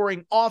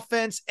 scoring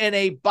offense and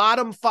a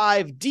bottom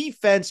 5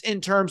 defense in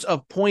terms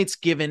of points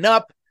given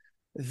up.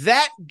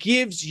 That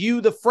gives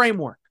you the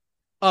framework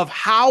of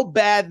how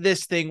bad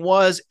this thing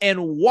was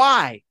and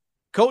why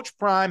Coach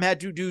Prime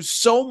had to do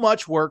so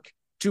much work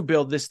to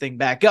build this thing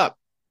back up.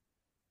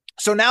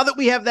 So now that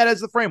we have that as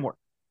the framework,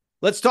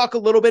 let's talk a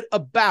little bit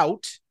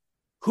about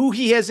who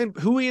he has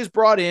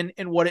brought in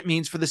and what it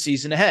means for the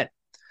season ahead.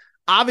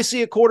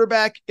 Obviously, a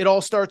quarterback, it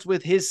all starts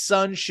with his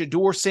son,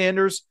 Shedeur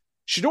Sanders.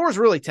 Shedeur is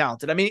really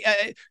talented. I mean,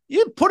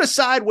 you put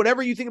aside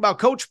whatever you think about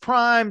Coach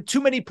Prime,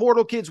 too many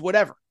portal kids,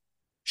 whatever.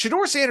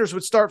 Shedeur Sanders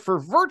would start for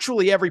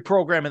virtually every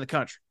program in the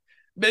country.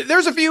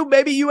 There's a few,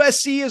 maybe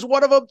USC is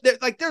one of them.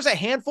 There's a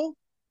handful,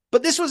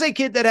 but this was a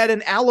kid that had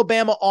an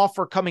Alabama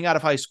offer coming out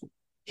of high school.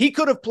 He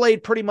could have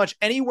played pretty much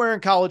anywhere in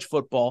college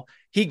football.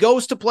 He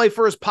goes to play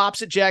for his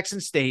pops at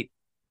Jackson State.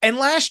 And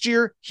last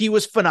year, he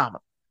was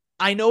phenomenal.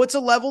 I know it's a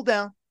level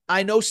down.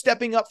 I know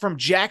stepping up from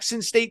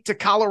Jackson State to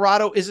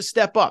Colorado is a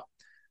step up.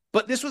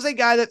 But this was a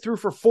guy that threw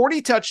for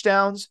 40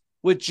 touchdowns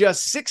with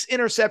just 6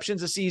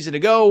 interceptions a season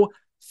ago,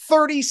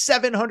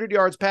 3,700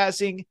 yards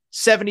passing,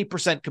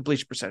 70%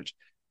 completion percentage.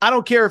 I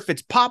don't care if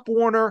it's Pop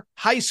Warner,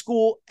 high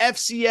school,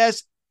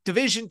 FCS,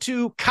 Division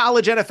II,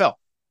 college, NFL.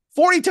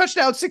 40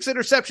 touchdowns, 6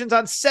 interceptions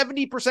on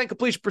 70%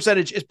 completion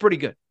percentage is pretty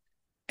good.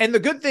 And the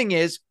good thing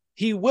is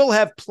he will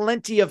have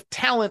plenty of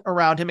talent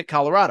around him at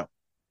Colorado.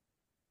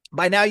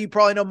 By now, you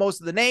probably know most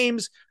of the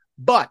names,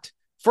 but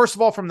first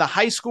of all, from the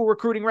high school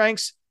recruiting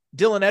ranks,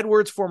 Dylan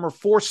Edwards, former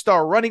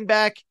 4-star running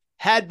back,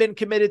 had been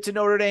committed to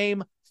Notre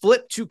Dame,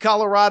 flipped to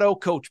Colorado,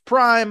 Coach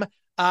Prime.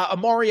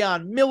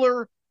 Amarion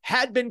Miller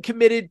had been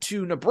committed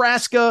to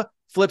Nebraska,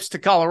 flips to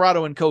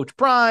Colorado and Coach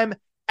Prime.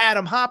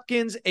 Adam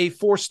Hopkins, a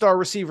 4-star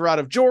receiver out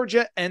of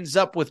Georgia, ends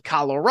up with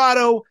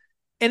Colorado.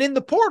 And in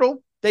the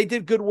portal, they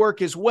did good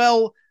work as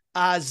well.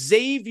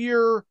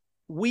 Xavier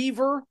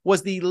Weaver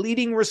was the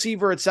leading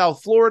receiver at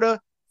South Florida,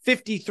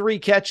 53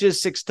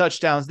 catches, 6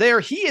 touchdowns there.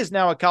 He is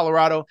now at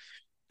Colorado.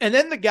 And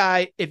then the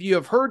guy, if you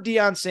have heard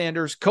Deion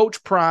Sanders,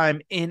 Coach Prime,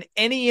 in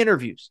any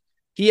interviews,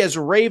 he has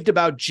raved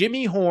about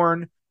Jimmy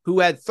Horn, who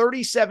had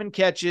 37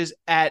 catches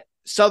at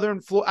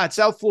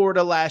South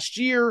Florida last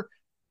year,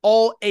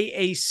 all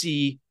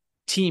AAC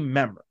team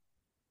member.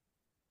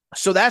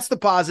 So that's the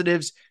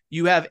positives.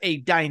 You have a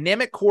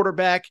dynamic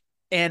quarterback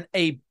and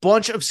a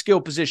bunch of skill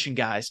position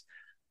guys.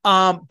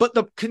 But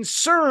the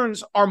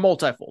concerns are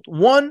multifold.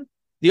 One,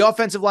 the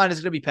offensive line is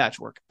going to be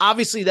patchwork.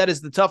 Obviously, that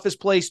is the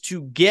toughest place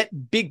to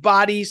get big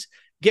bodies,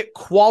 get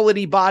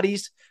quality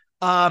bodies.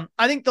 I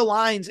think the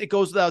lines, it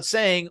goes without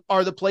saying,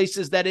 are the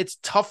places that it's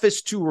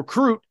toughest to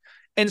recruit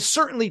and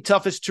certainly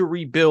toughest to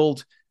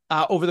rebuild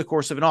over the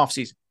course of an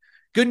offseason.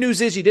 Good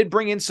news is you did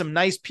bring in some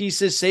nice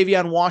pieces.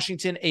 Savion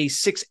Washington, a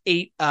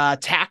 6'8"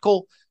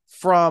 tackle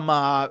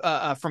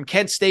from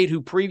Kent State,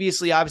 who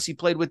previously obviously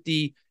played with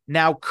the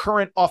now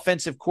current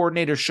offensive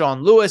coordinator,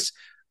 Sean Lewis.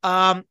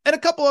 And a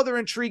couple other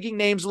intriguing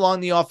names along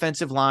the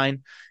offensive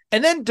line.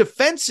 And then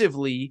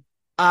defensively,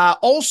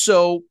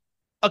 also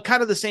a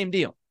kind of the same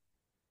deal.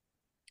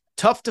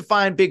 Tough to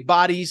find big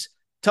bodies,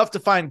 tough to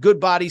find good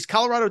bodies.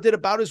 Colorado did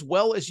about as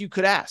well as you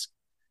could ask.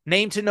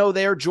 Name to know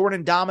there,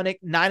 Jordan Dominic,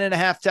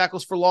 9.5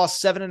 tackles for loss,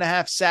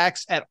 7.5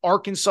 sacks at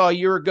Arkansas a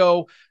year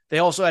ago. They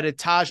also had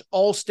Taj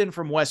Alston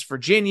from West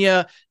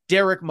Virginia,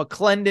 Derek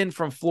McClendon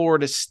from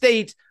Florida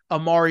State,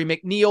 Amari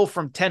McNeil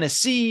from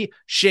Tennessee,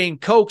 Shane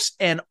Cokes,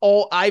 an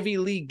all Ivy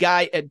League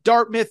guy at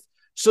Dartmouth.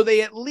 So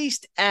they at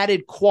least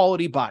added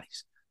quality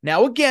bodies.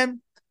 Now,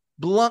 again,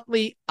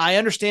 bluntly, I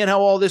understand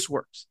how all this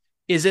works.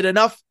 Is it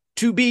enough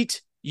to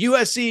beat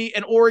USC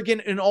and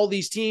Oregon and all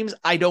these teams?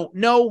 I don't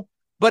know,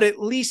 but at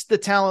least the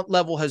talent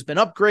level has been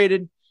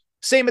upgraded.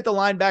 Same at the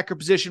linebacker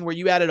position where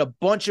you added a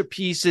bunch of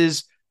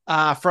pieces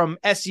from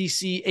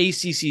SEC,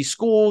 ACC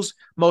schools,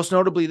 most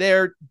notably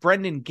there,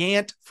 Brendan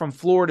Gant from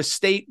Florida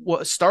State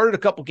started a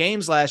couple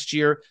games last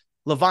year.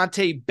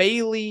 Levante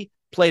Bailey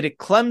played at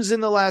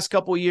Clemson the last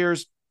couple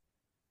years.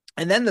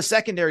 And then the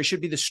secondary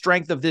should be the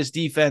strength of this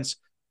defense.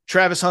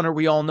 Travis Hunter,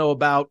 we all know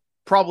about,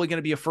 probably going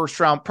to be a first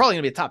round, probably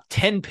going to be a top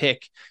 10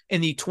 pick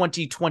in the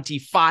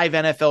 2025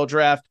 NFL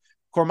draft.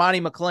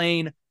 Cormani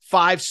McClain,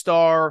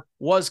 5-star,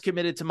 was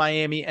committed to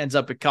Miami, ends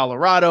up at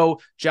Colorado.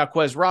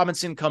 Jaquez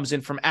Robinson comes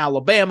in from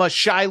Alabama.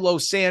 Shiloh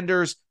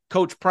Sanders,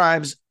 Coach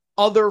Prime's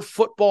other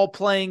football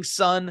playing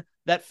son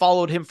that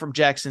followed him from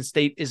Jackson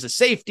State, is a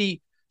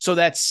safety. So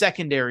that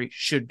secondary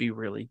should be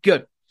really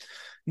good.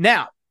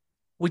 Now,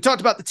 we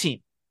talked about the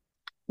team.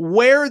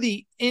 Where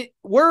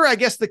I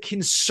guess the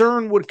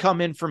concern would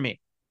come in for me.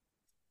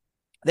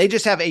 They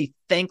just have a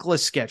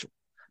thankless schedule.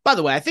 By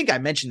the way, I think I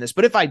mentioned this,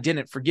 but if I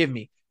didn't, forgive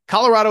me.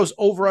 Colorado's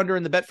over-under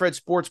in the Betfred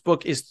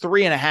Sportsbook is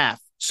 3.5.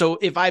 So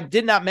if I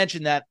did not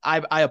mention that,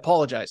 I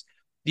apologize.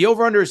 The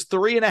over-under is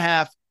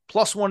 3.5,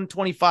 plus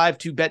 125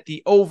 to bet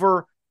the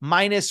over,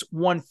 minus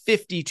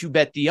 150 to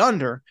bet the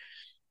under.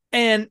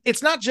 And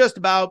it's not just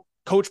about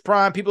Coach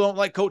Prime. People don't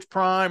like Coach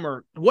Prime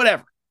or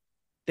whatever.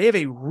 They have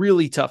a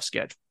really tough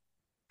schedule.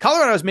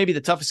 Colorado is maybe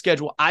the toughest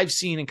schedule I've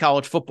seen in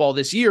college football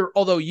this year,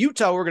 although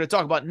Utah, we're going to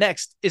talk about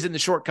next, is in the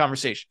short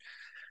conversation.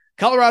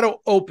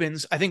 Colorado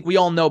opens, I think we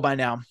all know by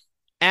now,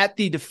 at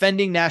the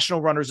defending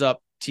national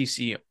runners-up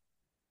TCU.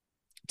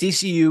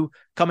 TCU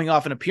coming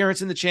off an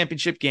appearance in the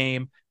championship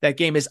game. That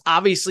game is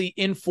obviously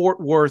in Fort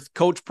Worth,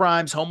 Coach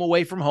Prime's home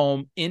away from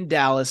home in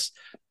Dallas.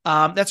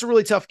 That's a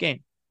really tough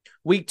game.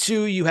 Week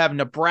 2, you have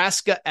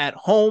Nebraska at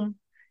home.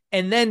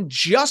 And then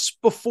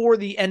just before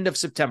the end of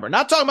September,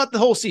 not talking about the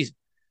whole season,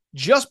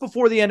 just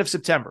before the end of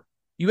September,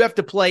 you have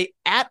to play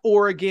at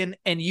Oregon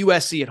and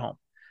USC at home.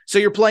 So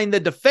you're playing the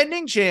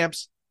defending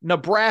champs,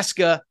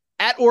 Nebraska,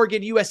 at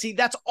Oregon, USC.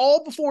 That's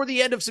all before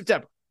the end of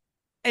September.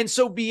 And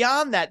so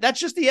beyond that, that's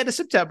just the end of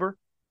September.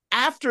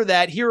 After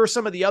that, here are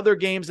some of the other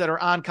games that are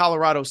on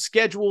Colorado's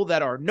schedule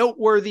that are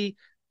noteworthy.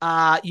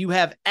 You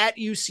have at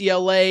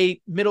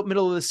UCLA,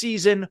 middle of the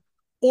season,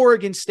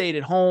 Oregon State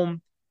at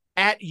home,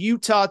 at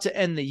Utah to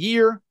end the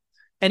year.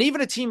 And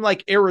even a team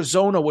like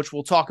Arizona, which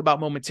we'll talk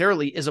about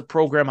momentarily, is a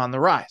program on the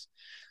rise.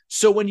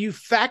 So when you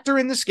factor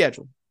in the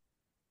schedule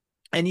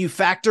and you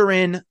factor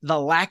in the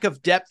lack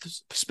of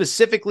depth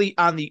specifically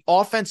on the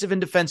offensive and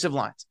defensive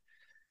lines,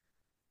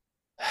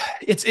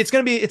 it's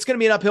going to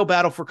be an uphill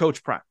battle for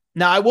Coach Prime.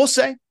 Now, I will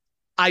say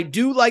I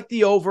do like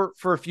the over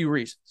for a few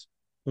reasons.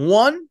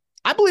 One,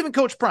 I believe in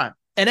Coach Prime,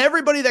 and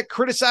everybody that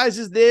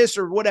criticizes this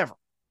or whatever,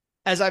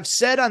 as I've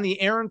said on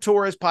the Aaron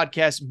Torres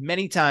podcast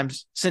many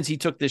times since he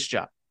took this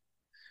job,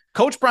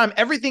 Coach Prime,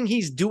 everything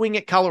he's doing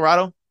at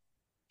Colorado,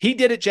 he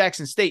did at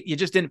Jackson State. You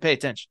just didn't pay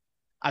attention.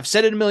 I've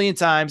said it a million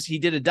times. He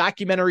did a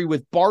documentary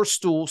with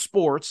Barstool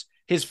Sports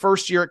his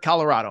first year at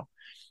Colorado.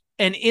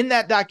 And in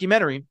that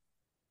documentary,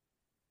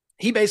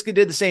 he basically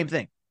did the same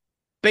thing.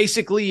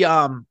 Basically,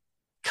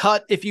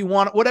 cut, if you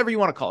want, whatever you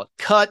want to call it,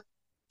 cut,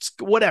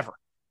 whatever.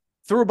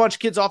 Threw a bunch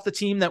of kids off the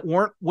team that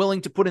weren't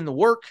willing to put in the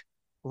work,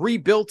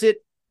 rebuilt it.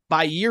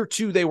 By year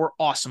 2, they were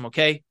awesome,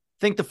 okay? I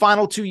think the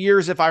final 2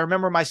 years, if I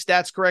remember my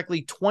stats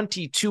correctly,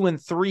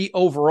 22-3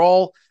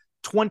 overall,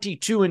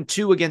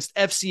 22-2 against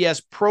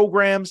FCS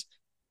programs.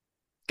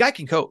 Guy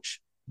can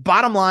coach.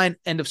 Bottom line,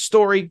 end of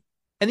story.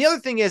 And the other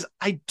thing is,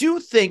 I do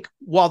think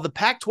while the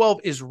Pac-12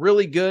 is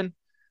really good,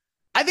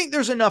 I think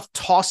there's enough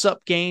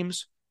toss-up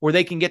games where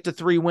they can get to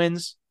 3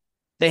 wins.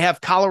 They have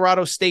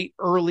Colorado State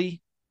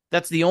early.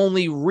 That's the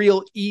only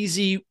real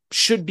easy,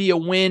 should be a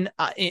win.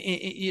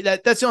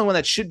 That's the only one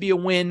that should be a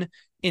win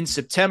in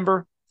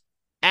September.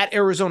 At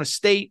Arizona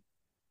State,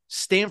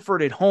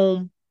 Stanford at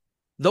home.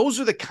 Those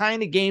are the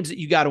kind of games that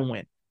you got to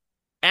win.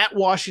 At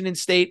Washington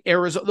State,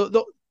 Arizona,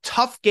 the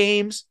tough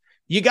games,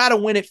 you got to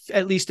win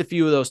at least a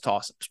few of those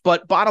toss-ups.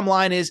 But bottom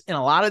line is, in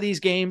a lot of these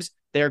games,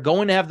 they're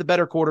going to have the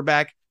better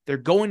quarterback. They're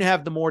going to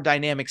have the more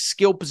dynamic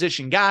skill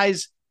position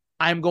guys.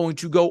 I'm going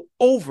to go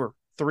over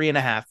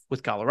 3.5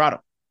 with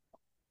Colorado.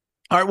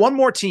 All right, one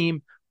more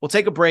team. We'll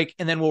take a break,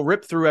 and then we'll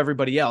rip through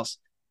everybody else.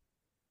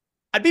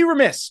 I'd be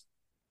remiss.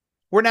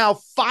 We're now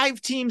 5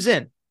 teams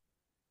in.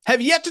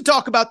 Have yet to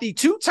talk about the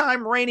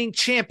 2-time reigning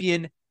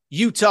champion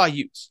Utah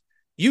Utes.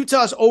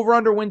 Utah's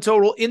over-under win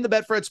total in the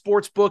Betfred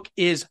Sportsbook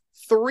is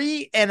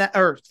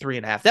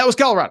 3.5. That was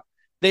Colorado.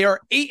 They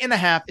are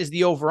 8.5 is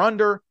the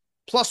over-under,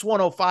 plus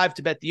 105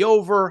 to bet the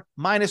over,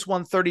 minus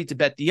 130 to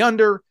bet the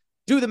under.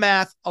 Do the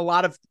math. A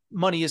lot of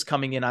money is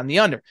coming in on the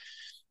under.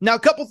 Now, a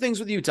couple things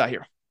with Utah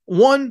here.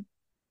 One,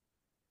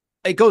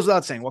 it goes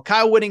without saying, what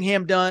Kyle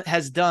Whittingham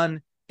has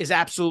done is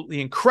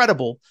absolutely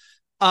incredible.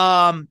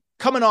 Coming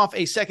off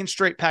a second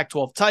straight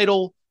Pac-12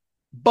 title.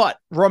 But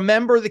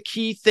remember the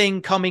key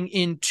thing coming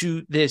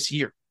into this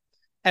year.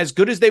 As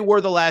good as they were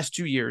the last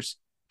 2 years,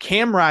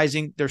 Cam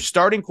Rising, their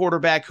starting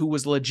quarterback, who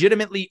was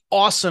legitimately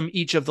awesome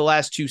each of the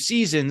last 2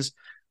 seasons,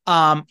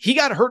 he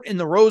got hurt in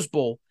the Rose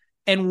Bowl,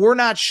 and we're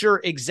not sure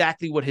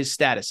exactly what his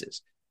status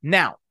is.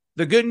 Now,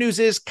 the good news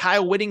is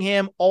Kyle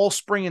Whittingham all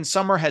spring and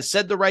summer has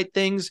said the right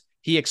things.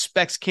 He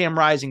expects Cam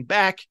Rising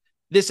back.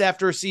 This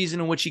after a season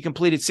in which he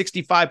completed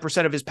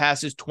 65% of his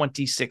passes,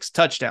 26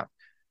 touchdowns.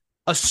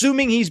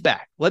 Assuming he's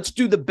back, let's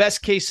do the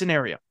best case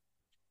scenario.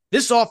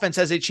 This offense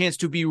has a chance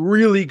to be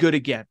really good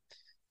again.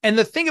 And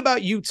the thing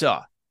about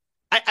Utah,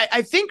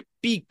 I think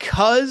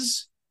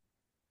because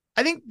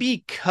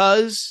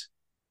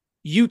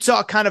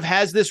Utah kind of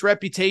has this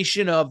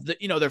reputation of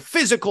they're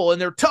physical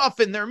and they're tough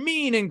and they're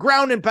mean and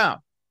ground and pound.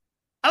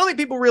 I don't think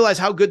people realize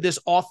how good this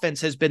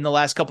offense has been the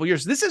last couple of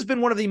years. This has been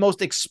one of the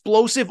most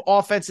explosive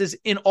offenses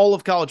in all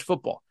of college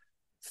football.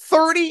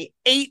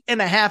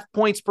 38.5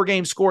 points per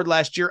game scored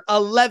last year,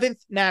 11th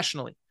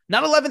nationally.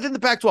 Not 11th in the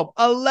Pac-12,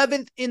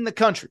 11th in the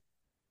country.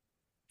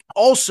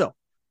 Also,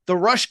 the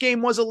rush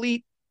game was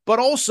elite, but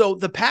also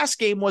the pass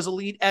game was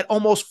elite at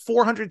almost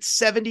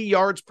 470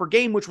 yards per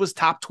game, which was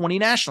top 20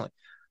 nationally.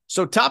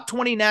 So top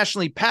 20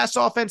 nationally pass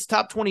offense,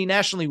 top 20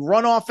 nationally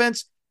run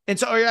offense. And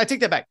so I take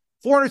that back.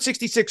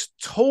 466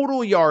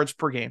 total yards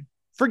per game,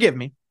 forgive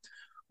me,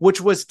 which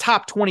was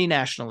top 20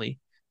 nationally.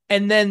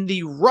 And then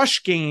the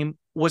rush game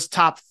was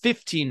top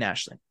 15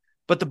 nationally.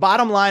 But the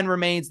bottom line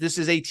remains, this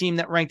is a team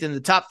that ranked in the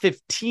top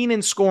 15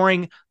 in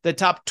scoring, the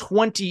top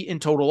 20 in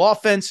total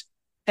offense.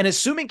 And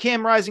assuming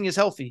Cam Rising is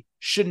healthy,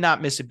 should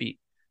not miss a beat.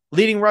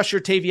 Leading rusher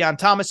Tavion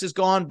Thomas is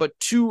gone, but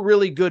 2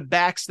 really good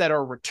backs that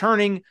are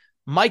returning.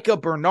 Micah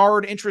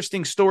Bernard,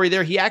 interesting story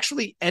there. He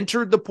actually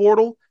entered the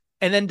portal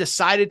and then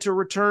decided to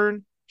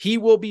return. He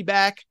will be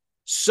back.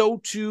 So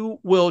too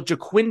will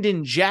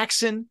Jaquindon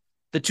Jackson.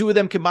 The 2 of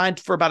them combined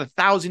for about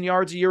 1,000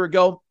 yards a year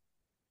ago.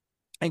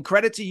 And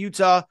credit to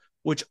Utah,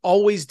 which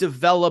always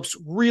develops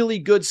really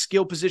good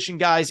skill position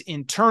guys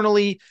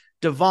internally.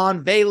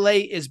 Devon Vele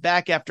is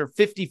back after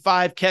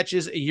 55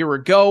 catches a year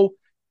ago.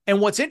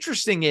 And what's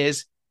interesting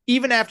is,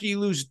 even after you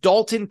lose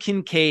Dalton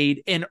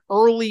Kincaid, an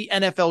early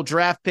NFL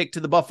draft pick to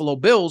the Buffalo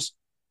Bills,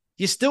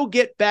 you still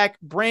get back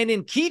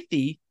Brandon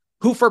Keithy,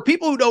 who, for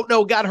people who don't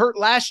know, got hurt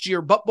last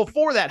year. But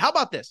before that, how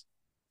about this?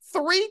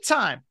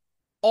 3-time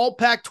All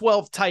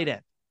Pac-12 tight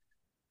end.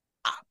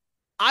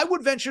 I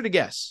would venture to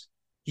guess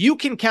you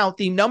can count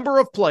the number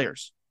of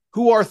players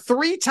who are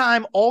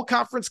 3-time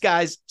all-conference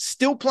guys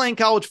still playing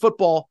college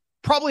football,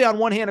 probably on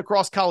one hand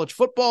across college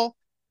football.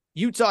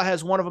 Utah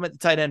has one of them at the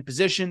tight end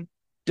position.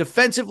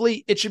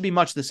 Defensively, it should be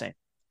much the same.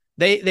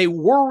 They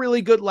were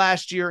really good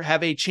last year,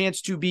 have a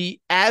chance to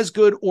be as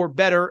good or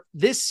better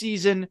this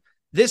season.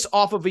 This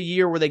off of a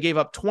year where they gave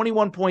up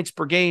 21 points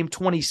per game,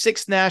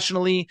 26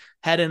 nationally,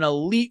 had an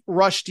elite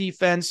rush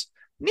defense,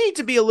 need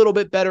to be a little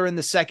bit better in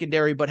the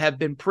secondary, but have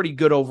been pretty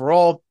good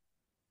overall.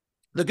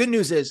 The good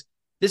news is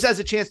this has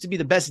a chance to be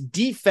the best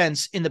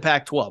defense in the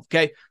Pac-12,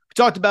 okay? We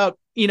talked about,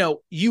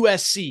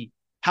 USC,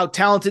 how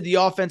talented the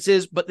offense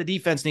is, but the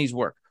defense needs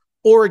work.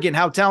 Oregon,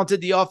 how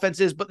talented the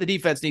offense is, but the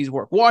defense needs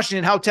work.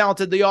 Washington, how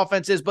talented the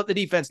offense is, but the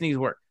defense needs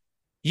work.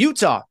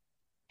 Utah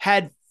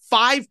had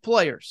 5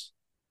 players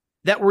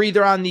that were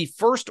either on the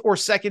first or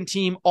second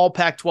team All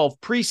Pac-12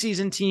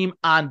 preseason team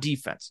on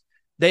defense.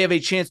 They have a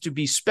chance to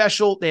be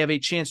special. They have a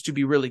chance to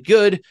be really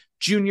good.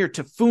 Junior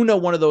Tafuna,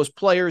 one of those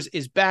players,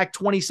 is back.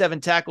 27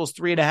 tackles,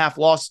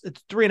 3.5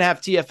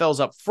 TFLs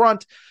up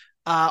front.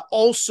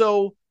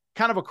 Also,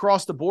 kind of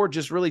across the board,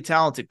 just really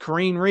talented.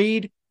 Kareem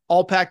Reed,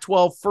 All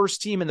Pac-12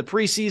 first team in the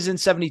preseason,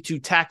 72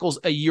 tackles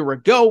a year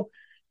ago.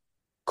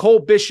 Cole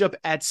Bishop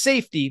at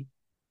safety,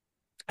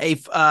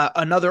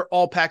 another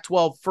All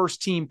Pac-12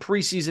 first team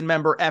preseason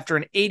member after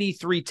an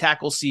 83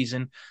 tackle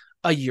season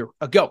a year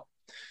ago.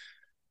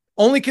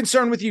 Only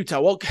concern with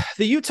Utah. Well,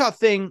 the Utah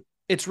thing,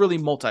 it's really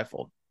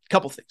multifold.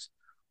 Couple things.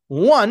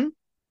 One,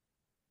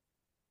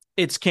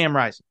 it's Cam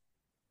Rising.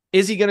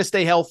 Is he going to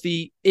stay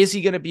healthy? Is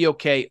he going to be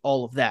okay?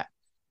 All of that.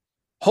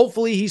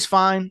 Hopefully he's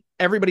fine.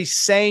 Everybody's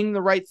saying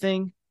the right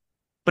thing,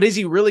 but is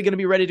he really going to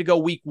be ready to go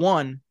week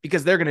 1?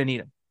 Because they're going to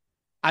need him.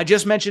 I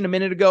just mentioned a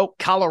minute ago,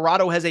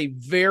 Colorado has a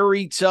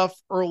very tough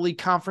early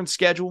conference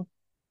schedule.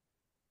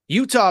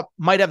 Utah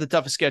might have the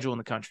toughest schedule in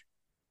the country.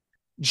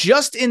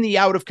 Just in the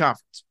out of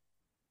conference,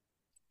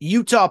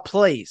 Utah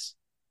plays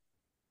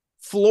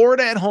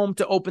Florida at home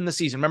to open the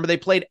season. Remember, they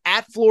played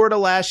at Florida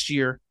last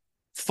year.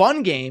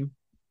 Fun game,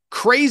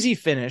 crazy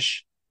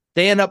finish.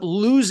 They end up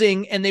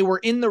losing, and they were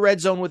in the red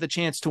zone with a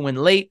chance to win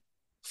late.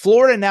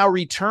 Florida now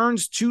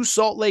returns to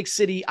Salt Lake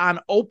City on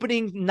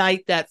opening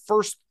night, that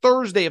first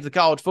Thursday of the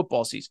college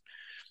football season.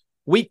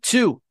 Week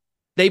 2,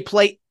 they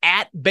play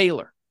at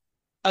Baylor.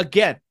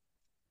 Again,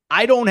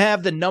 I don't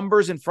have the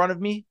numbers in front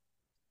of me.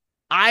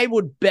 I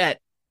would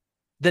bet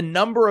the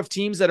number of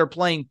teams that are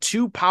playing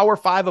 2 Power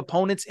 5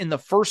 opponents in the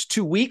first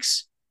 2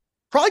 weeks,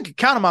 probably could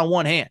count them on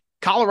one hand.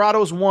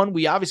 Colorado's 1.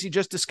 We obviously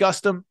just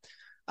discussed them.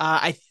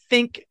 I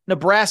think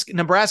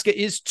Nebraska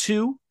is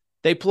 2.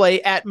 They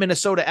play at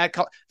Minnesota.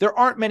 There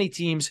aren't many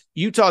teams.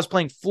 Utah is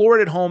playing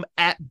Florida at home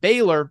at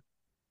Baylor.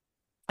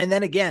 And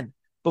then again,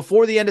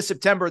 before the end of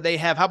September, they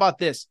have, how about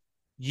this?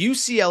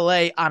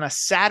 UCLA on a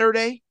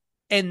Saturday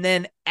and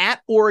then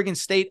at Oregon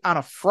State on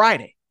a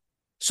Friday.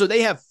 So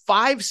they have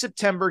 5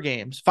 September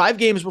games, 5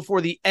 games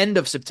before the end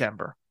of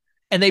September.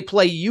 And they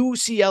play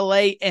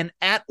UCLA and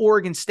at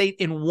Oregon State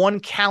in one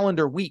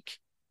calendar week.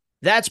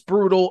 That's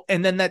brutal.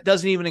 And then that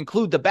doesn't even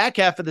include the back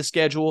half of the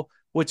schedule,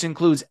 which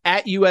includes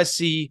at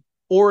USC,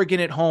 Oregon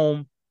at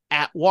home,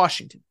 at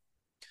Washington.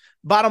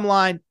 Bottom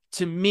line,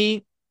 to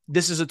me,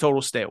 this is a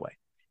total stay away.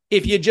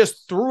 If you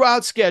just threw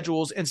out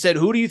schedules and said,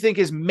 who do you think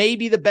is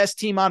maybe the best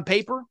team on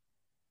paper?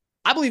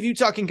 I believe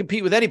Utah can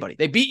compete with anybody.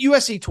 They beat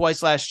USC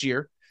twice last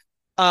year.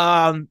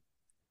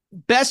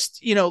 Best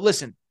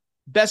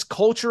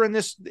culture in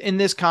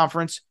this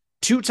conference,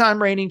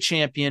 2-time reigning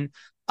champion,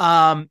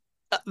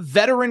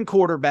 veteran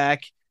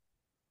quarterback.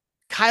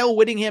 Kyle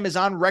Whittingham is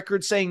on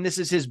record saying this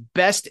is his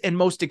best and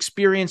most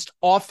experienced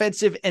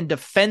offensive and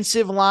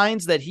defensive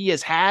lines that he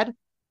has had.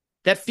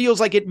 That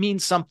feels like it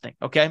means something,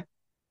 okay?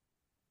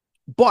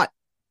 But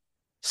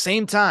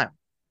same time,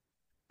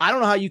 I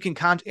don't know how you can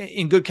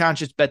in good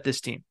conscience bet this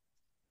team.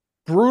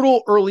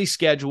 Brutal early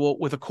schedule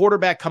with a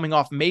quarterback coming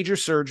off major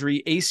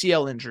surgery,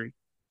 ACL injury.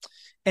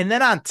 And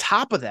then on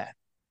top of that,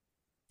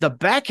 the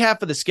back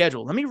half of the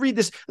schedule. Let me read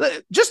this.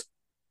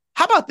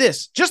 How about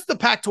this? Just the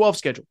Pac-12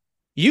 schedule.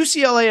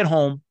 UCLA at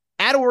home,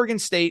 at Oregon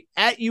State,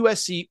 at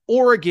USC,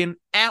 Oregon,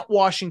 at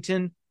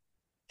Washington.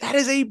 That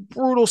is a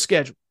brutal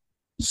schedule.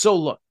 So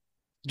look,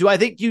 do I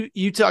think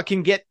Utah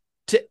can get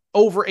to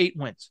over 8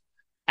 wins?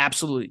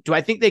 Absolutely. Do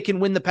I think they can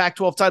win the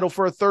Pac-12 title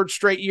for a third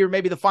straight year,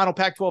 maybe the final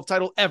Pac-12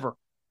 title ever?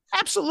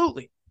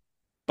 Absolutely.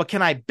 But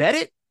can I bet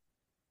it?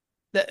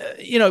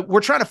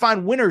 We're trying to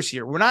find winners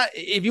here. We're not,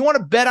 if you want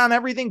to bet on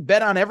everything,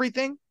 bet on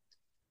everything.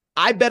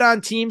 I bet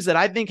on teams that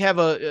I think have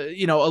a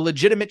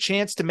legitimate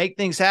chance to make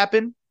things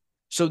happen.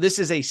 So this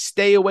is a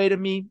stay away to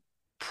me.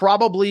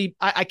 Probably,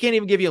 I can't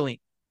even give you a lean.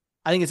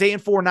 I think it's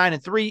 8-4,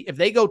 9-3. If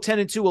they go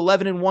 10-2,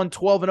 11-1,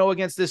 12-0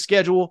 against this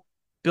schedule,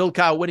 build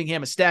Kyle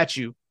Whittingham a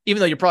statue, even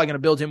though you're probably going to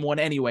build him one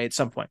anyway at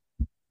some point.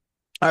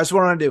 All right, so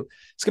what I'm going to do,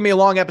 it's going to be a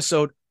long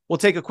episode. We'll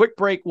take a quick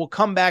break. We'll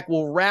come back.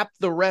 We'll wrap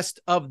the rest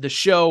of the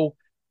show.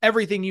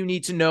 Everything you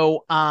need to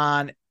know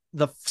on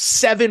the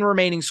 7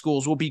 remaining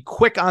schools. We'll be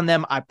quick on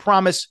them, I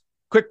promise.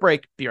 Quick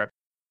break. Be right back.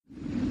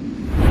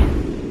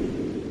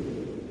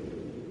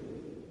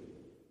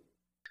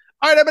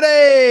 All right,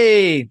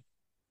 everybody.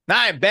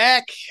 I'm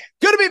back.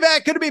 Good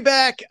to be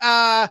back.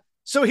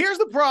 So here's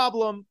the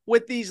problem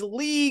with these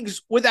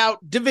leagues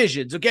without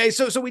divisions, okay?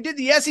 So we did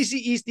the SEC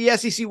East, the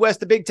SEC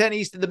West, the Big Ten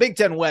East, and the Big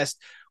Ten West.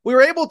 We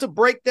were able to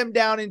break them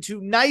down into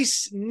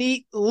nice,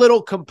 neat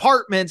little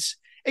compartments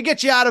and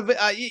get you out of,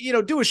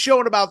 do a show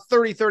in about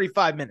 30,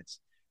 35 minutes.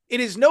 It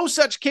is no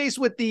such case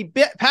with the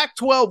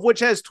Pac-12,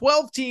 which has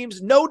 12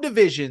 teams, no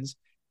divisions.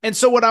 And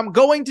so what I'm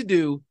going to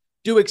do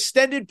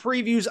extended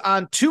previews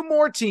on 2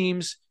 more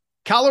teams,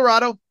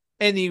 Colorado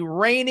and the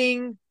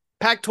reigning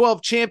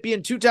Pac-12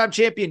 champion, 2-time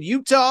champion,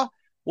 Utah.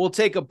 We'll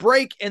take a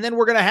break, and then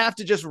we're going to have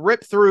to just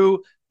rip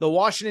through the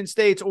Washington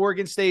States,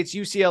 Oregon States,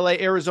 UCLA,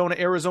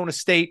 Arizona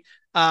State,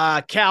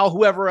 Cal,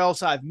 whoever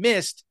else I've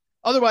missed.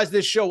 Otherwise,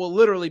 this show will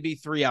literally be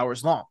 3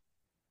 hours long.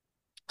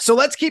 So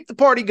let's keep the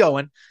party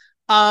going.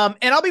 And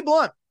I'll be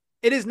blunt.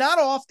 It is not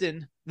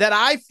often that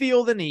I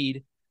feel the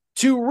need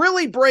to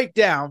really break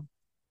down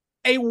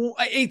a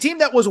team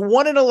that was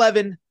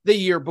 1-11 the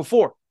year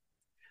before.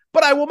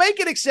 But I will make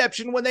an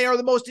exception when they are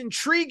the most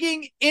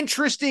intriguing,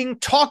 interesting,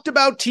 talked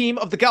about team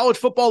of the college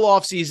football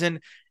offseason,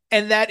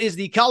 and that is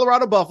the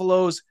Colorado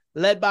Buffaloes,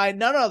 led by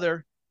none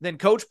other than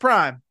Coach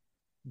Prime,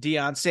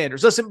 Deion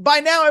Sanders. Listen,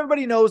 by now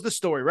everybody knows the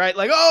story, right?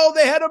 Like, oh,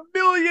 they had 1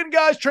 million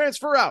guys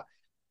transfer out.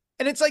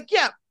 And it's like,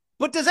 yeah,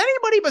 but does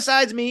anybody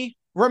besides me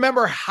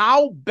remember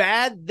how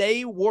bad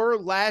they were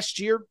last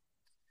year?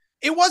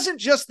 It wasn't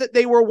just that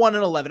they were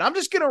 1-11. I'm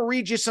just going to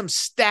read you some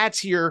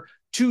stats here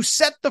to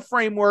set the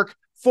framework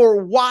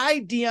for why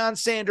Deion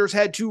Sanders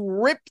had to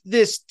rip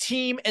this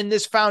team and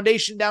this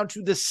foundation down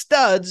to the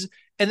studs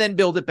and then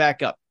build it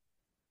back up.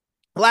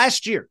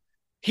 Last year,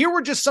 here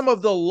were just some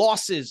of the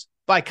losses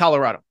by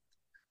Colorado.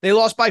 They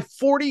lost by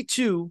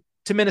 42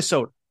 to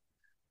Minnesota,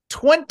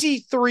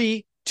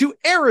 23 to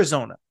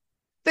Arizona.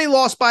 They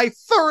lost by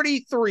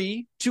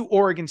 33 to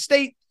Oregon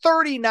State,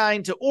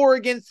 39 to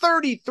Oregon,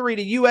 33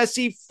 to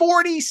USC,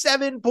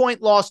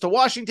 47-point loss to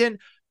Washington,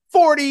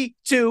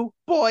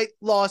 42-point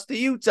loss to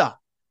Utah.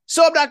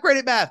 So I'm not great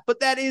at math,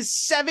 but that is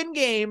 7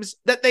 games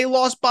that they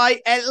lost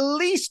by at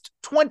least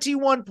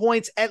 21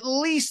 points, at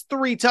least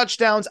 3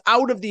 touchdowns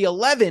out of the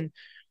 11.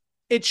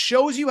 It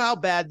shows you how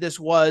bad this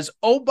was.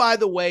 Oh, by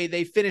the way,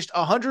 they finished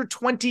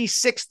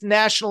 126th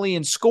nationally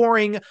in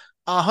scoring,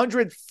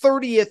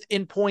 130th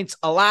in points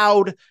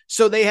allowed.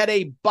 So they had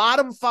a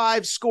bottom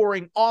 5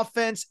 scoring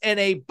offense and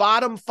a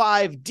bottom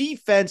 5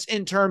 defense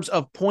in terms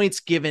of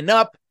points given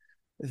up.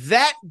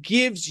 That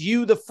gives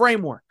you the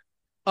framework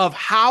of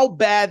how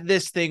bad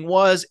this thing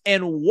was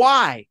and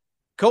why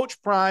Coach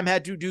Prime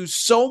had to do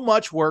so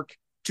much work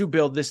to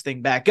build this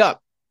thing back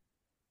up.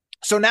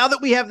 So now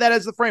that we have that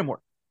as the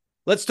framework,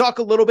 let's talk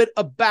a little bit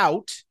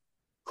about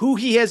who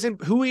he has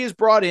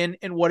brought in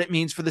and what it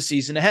means for the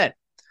season ahead.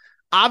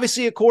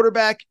 Obviously, a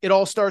quarterback, it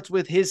all starts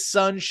with his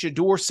son,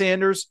 Shedeur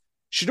Sanders.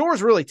 Shedeur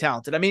is really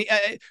talented. I mean,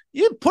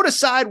 you put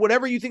aside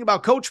whatever you think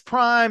about Coach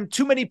Prime,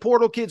 too many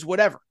portal kids,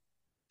 whatever.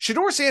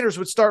 Shedeur Sanders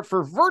would start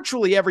for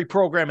virtually every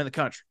program in the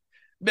country.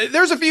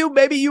 There's a few,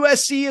 maybe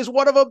USC is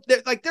one of them.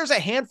 There's a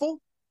handful,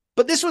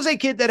 but this was a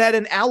kid that had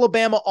an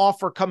Alabama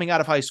offer coming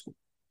out of high school.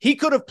 He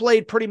could have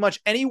played pretty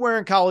much anywhere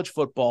in college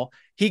football.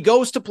 He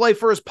goes to play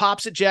for his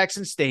pops at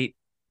Jackson State.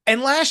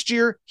 And last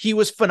year, he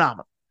was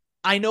phenomenal.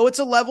 I know it's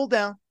a level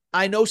down.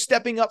 I know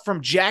stepping up from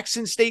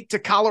Jackson State to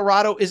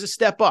Colorado is a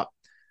step up.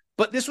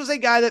 But this was a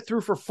guy that threw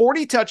for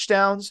 40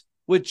 touchdowns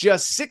with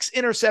just 6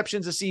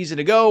 interceptions a season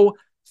ago,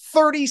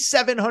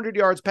 3,700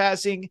 yards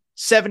passing,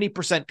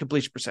 70%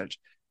 completion percentage.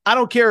 I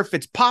don't care if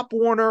it's Pop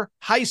Warner,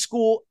 high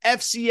school,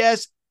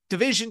 FCS,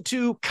 Division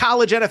II,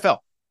 college, NFL.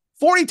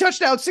 40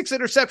 touchdowns, 6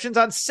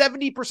 interceptions on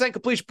 70%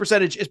 completion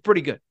percentage is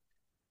pretty good.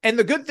 And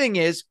the good thing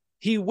is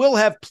he will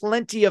have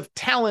plenty of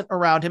talent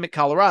around him at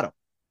Colorado.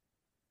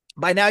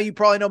 By now, you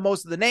probably know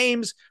most of the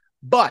names,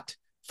 but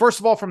first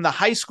of all, from the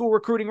high school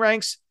recruiting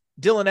ranks,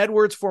 Dylan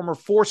Edwards, former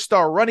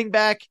 4-star running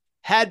back,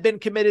 had been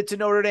committed to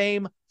Notre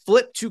Dame,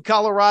 flipped to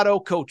Colorado,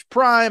 Coach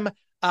Prime.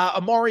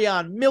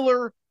 Amarion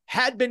Miller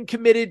had been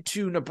committed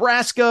to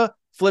Nebraska,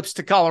 flips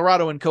to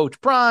Colorado and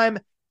Coach Prime.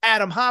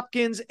 Adam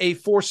Hopkins, a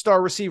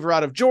 4-star receiver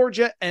out of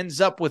Georgia,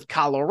 ends up with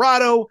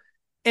Colorado.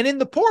 And in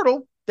the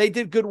portal, they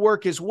did good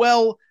work as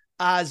well.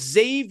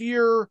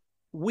 Xavier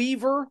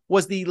Weaver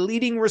was the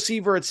leading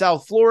receiver at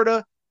South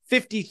Florida,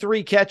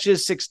 53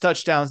 catches, 6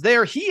 touchdowns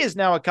there. He is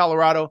now at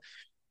Colorado.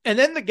 And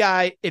then the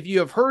guy, if you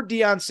have heard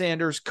Deion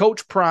Sanders,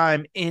 Coach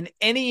Prime, in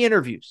any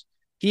interviews,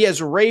 he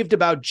has raved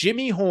about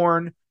Jimmy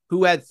Horn,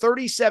 who had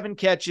 37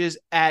 catches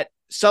at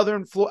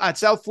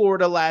South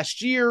Florida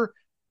last year,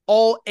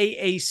 all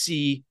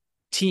AAC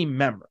team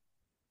member.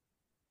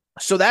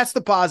 So that's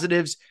the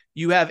positives.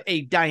 You have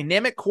a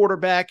dynamic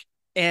quarterback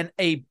and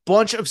a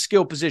bunch of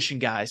skill position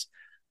guys.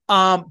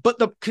 But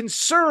the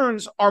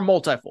concerns are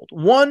multifold.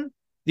 One,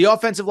 the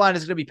offensive line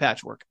is going to be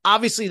patchwork.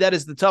 Obviously, that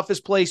is the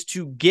toughest place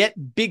to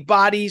get big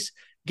bodies,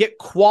 get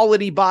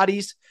quality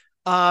bodies.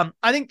 I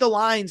think the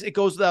lines, it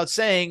goes without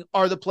saying,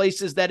 are the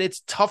places that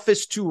it's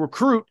toughest to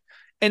recruit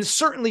and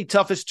certainly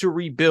toughest to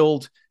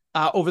rebuild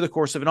over the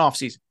course of an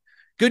offseason.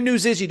 Good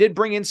news is you did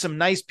bring in some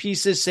nice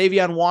pieces.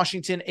 Savion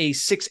Washington, a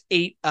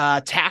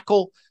 6'8"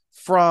 tackle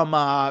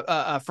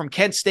from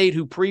Kent State,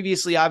 who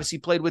previously obviously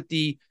played with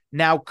the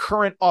now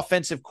current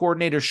offensive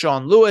coordinator,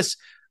 Sean Lewis,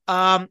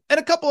 and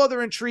a couple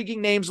other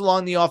intriguing names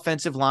along the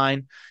offensive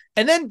line.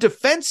 And then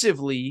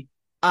defensively,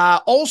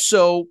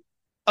 also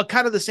a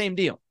kind of the same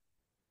deal.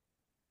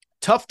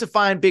 Tough to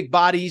find big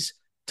bodies,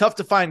 tough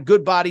to find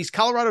good bodies.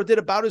 Colorado did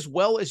about as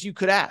well as you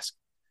could ask.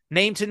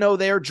 Name to know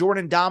there,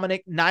 Jordan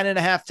Dominic,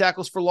 9.5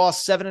 tackles for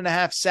loss,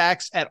 7.5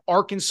 sacks at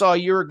Arkansas a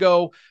year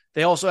ago.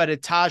 They also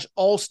had Taj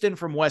Alston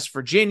from West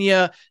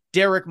Virginia,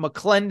 Derek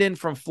McClendon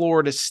from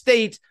Florida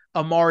State,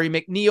 Amari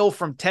McNeil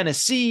from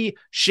Tennessee,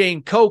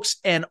 Shane Cokes,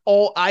 an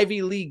all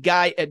Ivy League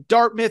guy at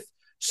Dartmouth.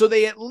 So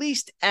they at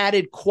least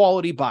added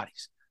quality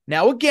bodies.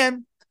 Now,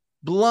 again,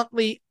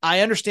 bluntly,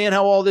 I understand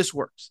how all this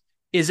works.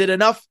 Is it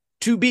enough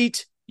to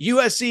beat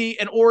USC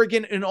and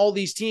Oregon and all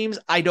these teams?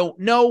 I don't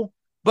know,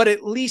 but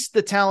at least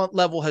the talent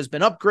level has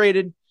been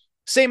upgraded.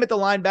 Same at the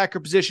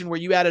linebacker position, where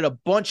you added a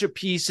bunch of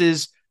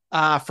pieces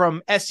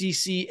from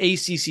SEC,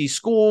 ACC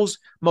schools,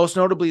 most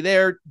notably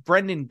there,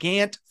 Brendan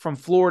Gant from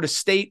Florida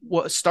State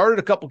started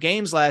a couple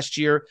games last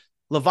year.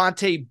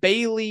 Levante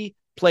Bailey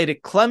played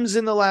at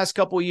Clemson the last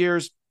couple of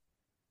years.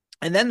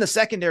 And then the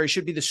secondary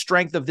should be the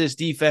strength of this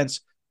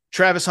defense.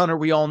 Travis Hunter,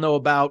 we all know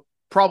about,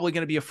 probably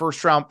going to be a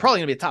first round,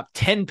 probably going to be a top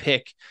 10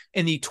 pick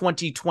in the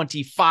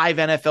 2025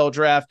 NFL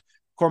draft.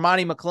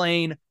 Cormani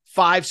McClain,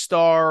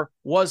 5-star,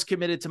 was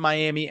committed to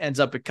Miami, ends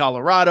up at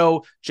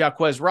Colorado.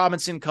 Jaquez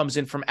Robinson comes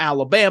in from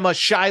Alabama.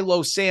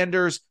 Shiloh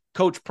Sanders,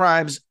 Coach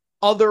Prime's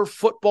other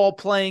football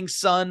playing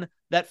son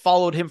that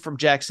followed him from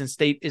Jackson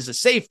State, is a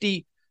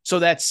safety. So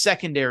that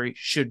secondary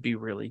should be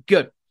really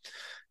good.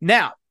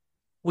 Now,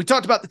 we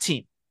talked about the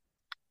team.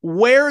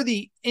 Where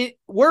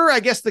I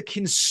guess the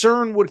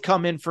concern would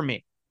come in for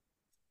me.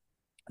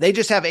 They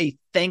just have a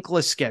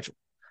thankless schedule.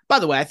 By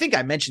the way, I think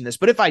I mentioned this,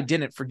 but if I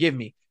didn't, forgive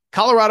me.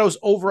 Colorado's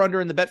over-under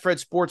in the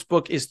Betfred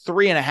Sportsbook is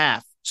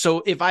 3.5.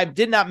 So if I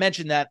did not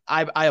mention that,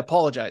 I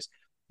apologize.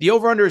 The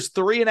over-under is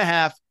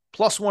 3.5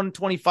 plus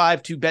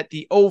 125 to bet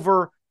the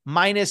over,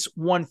 minus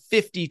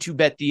 150 to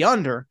bet the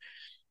under.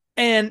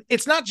 And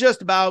it's not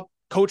just about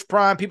Coach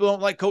Prime. People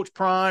don't like Coach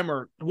Prime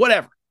or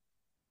whatever.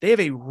 They have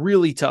a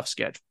really tough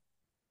schedule.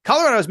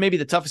 Colorado is maybe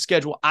the toughest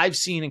schedule I've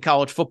seen in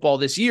college football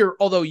this year,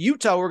 although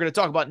Utah, we're going to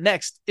talk about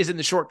next, is in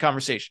the short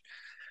conversation.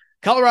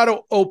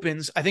 Colorado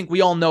opens, I think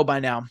we all know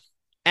by now,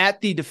 at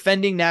the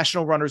defending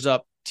national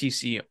runners-up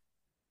TCU.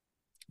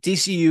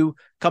 TCU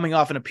coming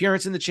off an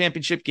appearance in the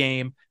championship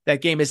game.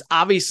 That game is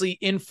obviously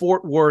in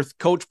Fort Worth.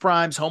 Coach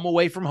Prime's home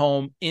away from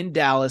home in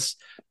Dallas.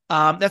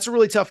 That's a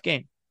really tough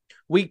game.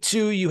 Week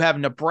 2, you have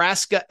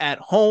Nebraska at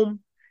home.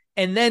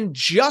 And then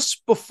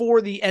just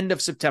before the end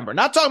of September,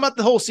 not talking about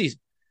the whole season,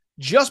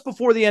 just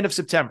before the end of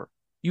September,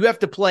 you have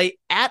to play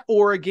at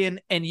Oregon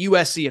and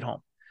USC at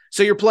home.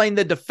 So you're playing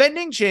the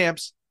defending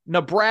champs,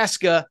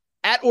 Nebraska,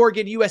 at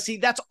Oregon, USC.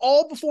 That's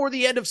all before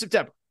the end of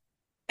September.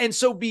 And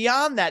so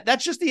beyond that,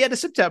 that's just the end of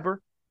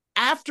September.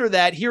 After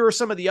that, here are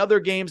some of the other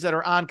games that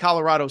are on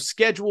Colorado's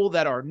schedule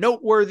that are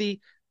noteworthy.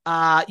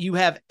 You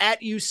have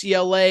at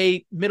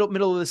UCLA,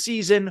 middle of the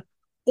season,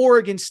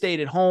 Oregon State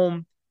at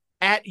home,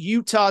 at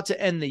Utah to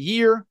end the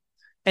year.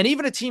 And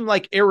even a team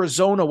like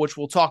Arizona, which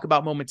we'll talk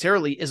about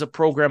momentarily, is a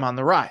program on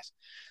the rise.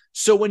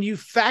 So when you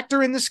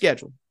factor in the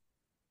schedule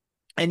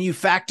and you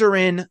factor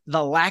in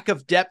the lack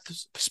of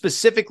depth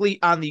specifically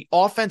on the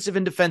offensive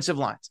and defensive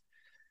lines,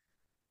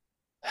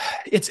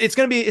 it's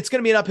going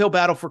to be an uphill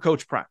battle for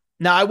Coach Prime.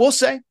 Now, I will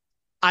say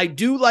I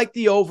do like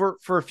the over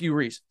for a few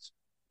reasons.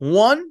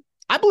 One,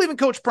 I believe in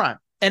Coach Prime,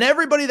 and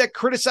everybody that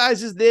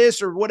criticizes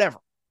this or whatever,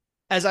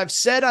 as I've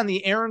said on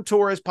the Aaron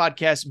Torres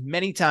podcast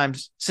many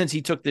times since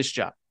he took this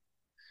job,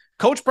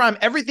 Coach Prime,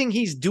 everything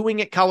he's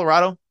doing at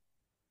Colorado,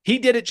 he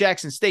did at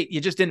Jackson State.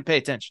 You just didn't pay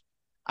attention.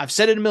 I've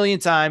said it a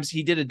million times.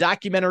 He did a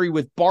documentary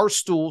with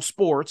Barstool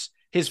Sports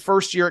his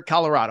first year at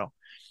Colorado.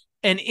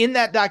 And in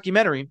that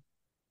documentary,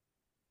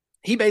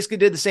 he basically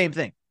did the same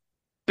thing.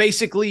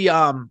 Basically,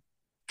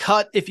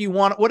 cut, if you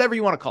want, whatever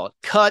you want to call it,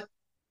 cut,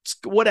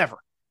 whatever.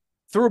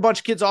 Threw a bunch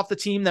of kids off the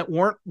team that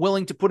weren't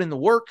willing to put in the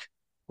work,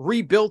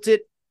 rebuilt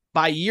it.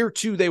 By year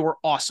 2, they were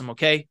awesome,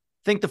 okay? I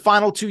think the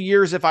final 2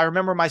 years, if I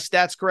remember my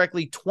stats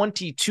correctly,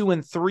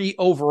 22-3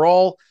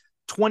 overall,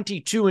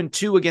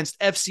 22-2 against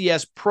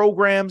FCS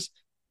programs.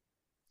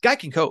 Guy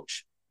can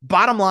coach.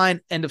 Bottom line,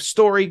 end of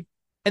story.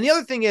 And the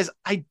other thing is,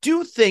 I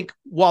do think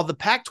while the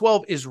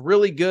Pac-12 is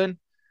really good,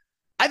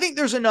 I think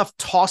there's enough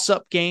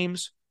toss-up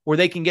games where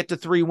they can get to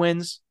 3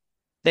 wins.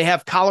 They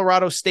have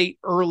Colorado State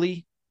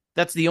early.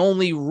 That's the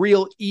only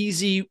real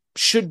easy,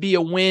 should be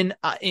a win.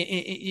 That's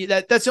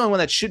the only one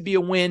that should be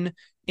a win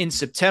in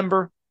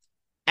September.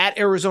 At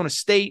Arizona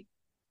State,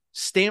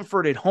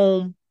 Stanford at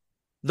home.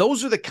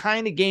 Those are the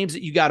kind of games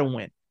that you got to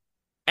win.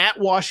 At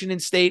Washington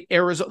State,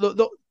 Arizona,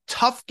 the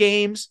tough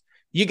games,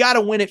 you got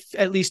to win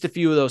at least a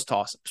few of those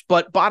toss-ups.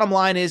 But bottom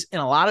line is, in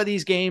a lot of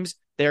these games,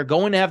 they're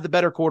going to have the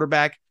better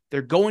quarterback.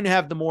 They're going to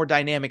have the more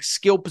dynamic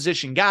skill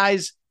position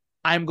guys.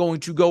 I'm going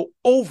to go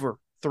over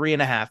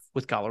 3.5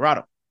 with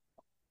Colorado.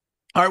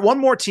 All right, one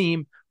more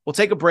team. We'll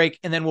take a break,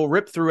 and then we'll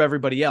rip through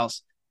everybody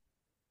else.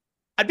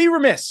 I'd be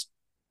remiss.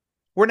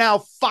 We're now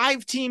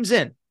 5 teams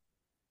in.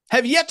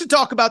 Have yet to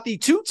talk about the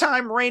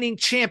 2-time reigning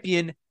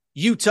champion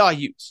Utah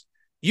Utes.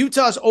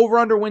 Utah's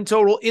over-under win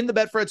total in the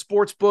Betfred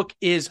Sportsbook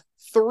is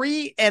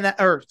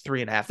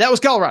 3.5. That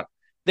was Colorado.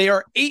 They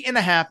are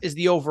 8.5 is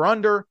the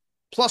over-under,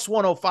 plus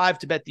 105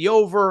 to bet the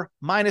over,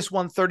 minus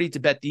 130 to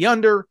bet the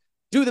under.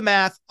 Do the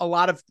math. A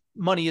lot of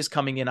money is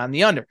coming in on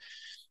the under.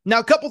 Now,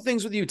 a couple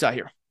things with Utah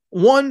here.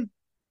 One,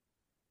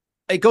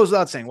 it goes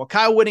without saying, what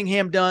Kyle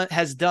Whittingham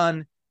has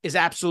done is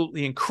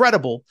absolutely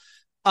incredible.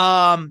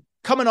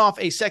 Coming off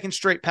a second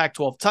straight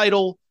Pac-12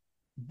 title.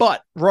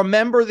 But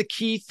remember the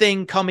key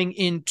thing coming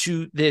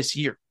into this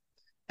year.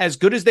 As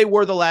good as they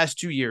were the last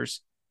 2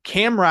 years,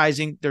 Cam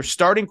Rising, their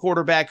starting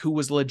quarterback, who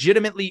was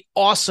legitimately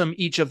awesome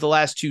each of the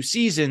last 2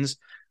 seasons,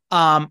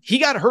 he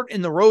got hurt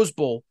in the Rose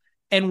Bowl,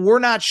 and we're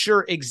not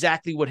sure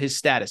exactly what his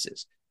status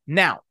is.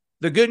 Now,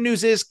 the good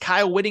news is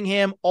Kyle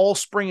Whittingham all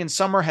spring and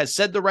summer has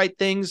said the right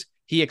things.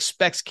 He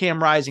expects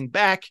Cam Rising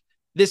back.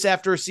 This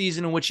after a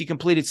season in which he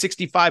completed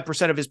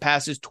 65% of his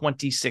passes,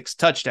 26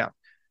 touchdowns.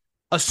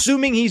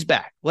 Assuming he's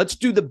back, let's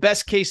do the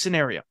best case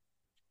scenario.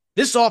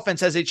 This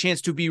offense has a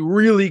chance to be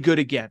really good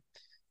again.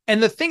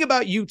 And the thing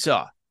about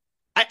Utah,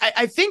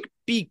 I think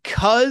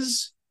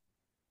because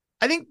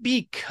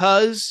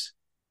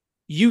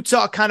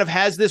Utah kind of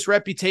has this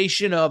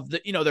reputation of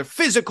they're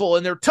physical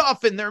and they're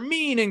tough and they're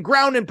mean and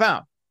ground and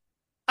pound.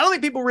 I don't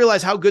think people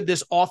realize how good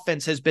this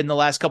offense has been the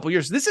last couple of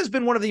years. This has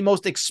been one of the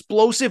most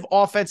explosive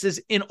offenses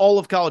in all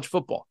of college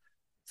football.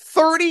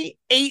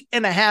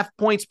 38.5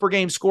 points per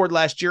game scored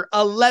last year,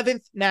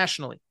 11th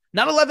nationally.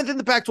 Not 11th in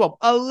the Pac-12,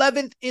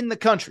 11th in the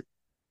country.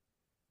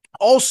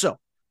 Also,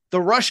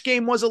 the rush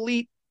game was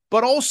elite,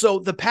 but also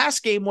the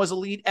pass game was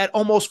elite at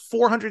almost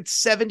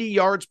 470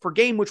 yards per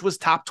game, which was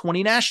top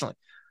 20 nationally.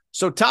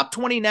 So top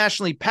 20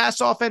 nationally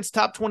pass offense,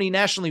 top 20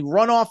 nationally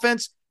run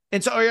offense.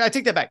 And so I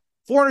take that back.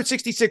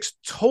 466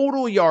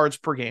 total yards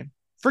per game.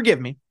 Forgive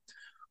me.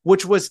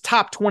 which was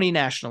top 20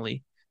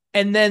 nationally.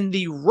 And then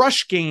the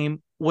rush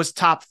game was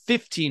top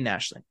 15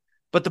 nationally.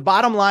 But the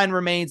bottom line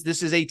remains,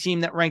 this is a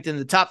team that ranked in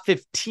the top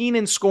 15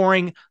 in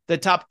scoring, the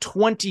top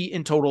 20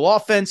 in total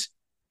offense,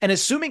 and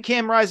assuming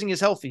Cam Rising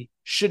is healthy,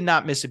 should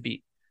not miss a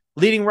beat.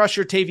 Leading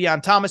rusher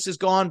Tavion Thomas is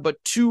gone,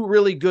 but two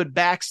really good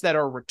backs that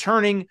are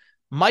returning.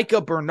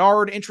 Micah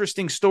Bernard,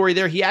 interesting story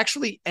there. He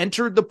actually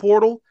entered the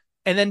portal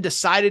and then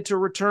decided to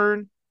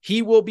return.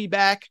 He will be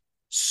back.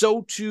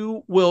 So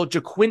too will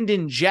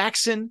Jaquindon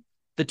Jackson.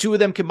 The two of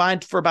them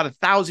combined for about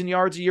 1,000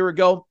 yards a year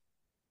ago.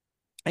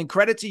 And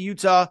credit to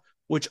Utah,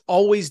 which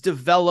always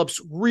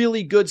develops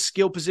really good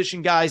skill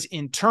position guys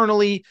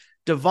internally.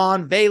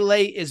 Devon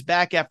Vele is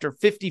back after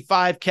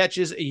 55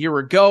 catches a year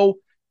ago.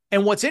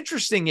 And what's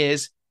interesting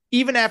is,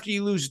 even after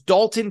you lose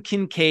Dalton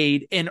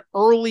Kincaid, an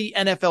early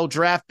NFL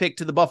draft pick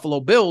to the Buffalo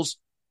Bills,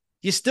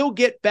 you still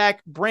get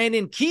back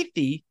Brandon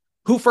Keithy,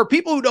 who, for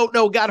people who don't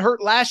know, got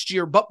hurt last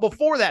year. But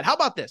before that, how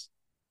about this?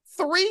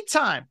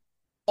 3-time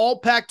All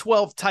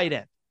Pac-12 tight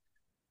end.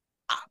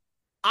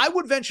 I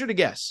would venture to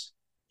guess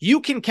you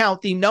can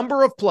count the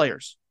number of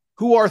players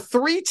who are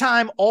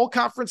 3-time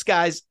all-conference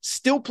guys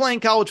still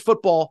playing college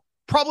football,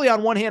 probably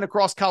on one hand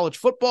across college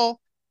football.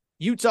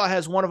 Utah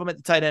has one of them at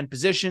the tight end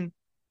position.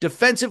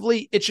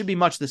 Defensively, it should be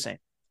much the same.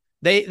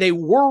 They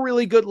were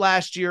really good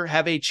last year,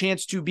 have a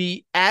chance to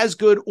be as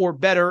good or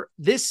better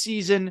this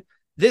season,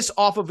 this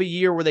off of a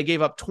year where they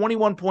gave up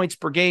 21 points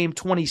per game,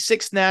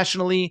 26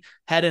 nationally,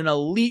 had an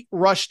elite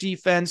rush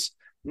defense,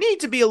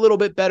 need to be a little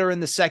bit better in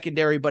the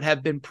secondary, but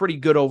have been pretty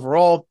good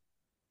overall.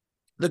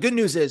 The good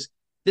news is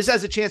this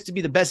has a chance to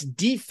be the best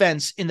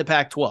defense in the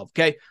Pac-12,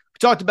 okay? We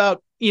talked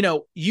about,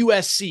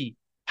 USC,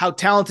 how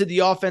talented the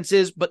offense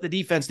is, but the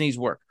defense needs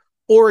work.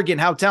 Oregon,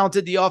 how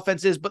talented the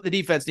offense is, but the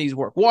defense needs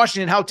work.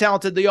 Washington, how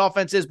talented the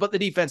offense is, but the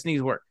defense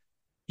needs work.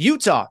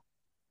 Utah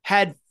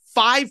had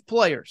 5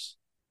 players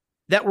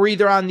that were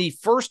either on the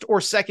first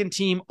or second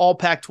team All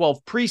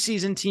Pac-12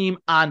 preseason team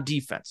on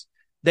defense.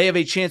 They have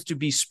a chance to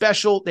be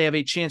special. They have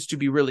a chance to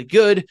be really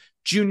good.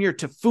 Junior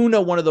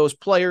Tafuna, one of those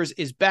players,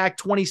 is back.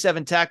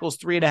 27 tackles,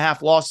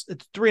 3.5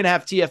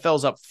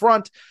 TFLs up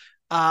front.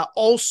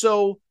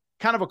 Also,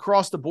 kind of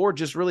across the board,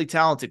 just really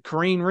talented.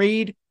 Kareem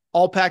Reed,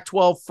 All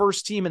Pac-12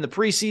 first team in the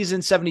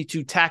preseason,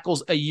 72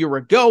 tackles a year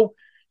ago.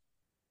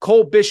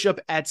 Cole Bishop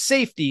at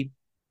safety,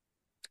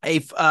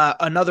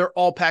 another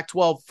All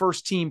Pac-12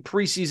 first team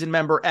preseason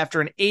member after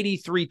an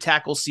 83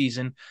 tackle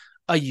season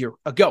a year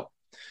ago.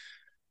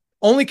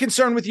 Only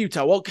concern with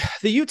Utah. Well,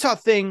 the Utah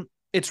thing,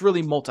 it's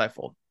really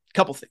multifold.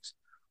 Couple things.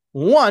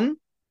 One,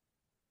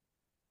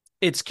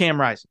 it's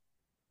Cam Rising.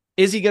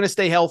 Is he going to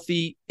stay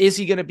healthy? Is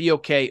he going to be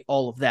okay?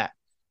 All of that.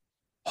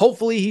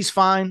 Hopefully he's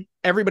fine.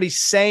 Everybody's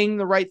saying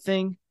the right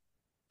thing.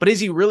 But is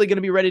he really going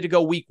to be ready to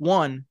go week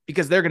 1?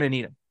 Because they're going to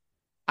need him.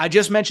 I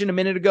just mentioned a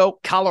minute ago,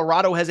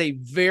 Colorado has a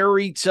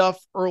very tough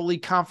early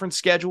conference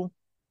schedule.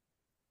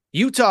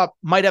 Utah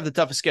might have the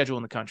toughest schedule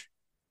in the country.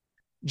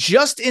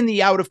 Just in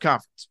the out of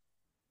conference,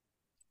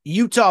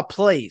 Utah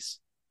plays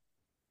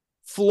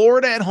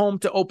Florida at home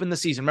to open the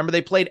season. Remember,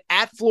 they played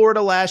at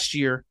Florida last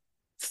year.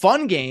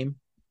 Fun game,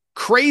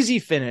 crazy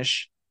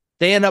finish.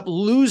 They end up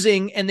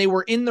losing, and they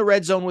were in the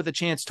red zone with a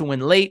chance to win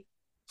late.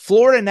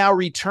 Florida now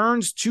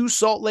returns to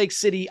Salt Lake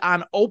City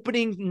on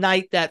opening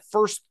night, that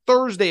first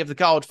Thursday of the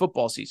college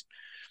football season.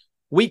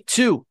 Week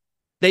 2,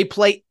 they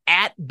play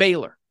at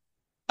Baylor.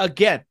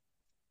 Again,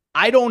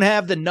 I don't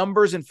have the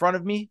numbers in front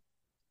of me.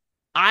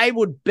 I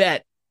would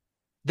bet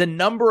the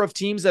number of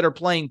teams that are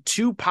playing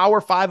 2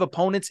 Power 5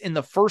 opponents in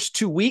the first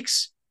 2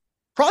 weeks,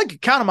 probably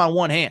could count them on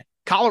one hand.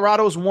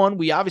 Colorado's 1.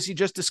 We obviously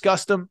just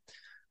discussed them.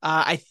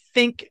 I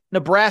think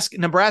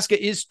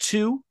Nebraska is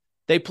 2.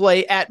 They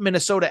play at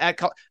Minnesota.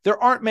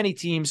 There aren't many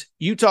teams.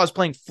 Utah is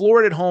playing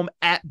Florida at home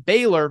at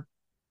Baylor.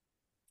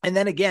 And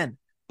then again,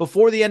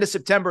 before the end of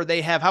September,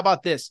 they have, how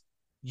about this?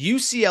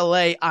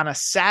 UCLA on a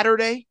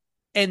Saturday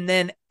and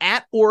then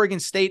at Oregon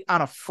State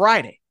on a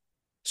Friday.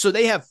 So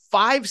they have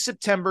 5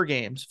 September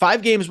games,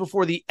 5 games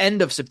before the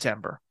end of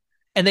September,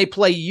 and they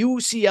play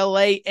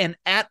UCLA and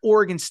at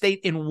Oregon State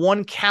in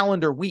 1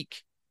 calendar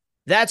week.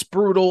 That's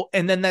brutal.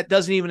 And then that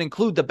doesn't even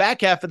include the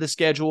back half of the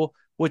schedule,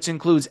 which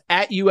includes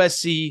at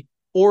USC,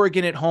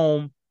 Oregon at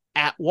home,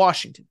 at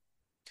Washington.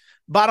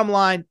 Bottom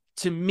line,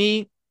 to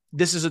me,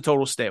 this is a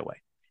total stay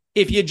away.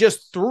 If you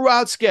just threw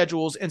out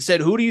schedules and said,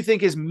 who do you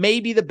think is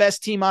maybe the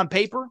best team on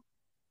paper?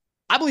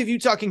 I believe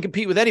Utah can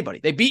compete with anybody.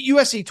 They beat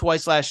USC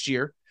twice last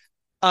year.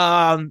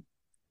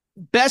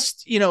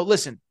 Best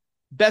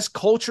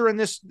culture in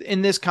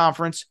this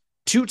conference,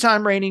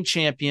 2-time reigning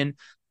champion,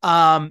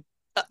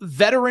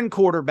 veteran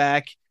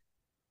quarterback.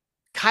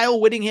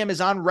 Kyle Whittingham is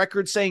on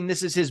record saying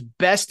this is his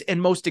best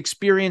and most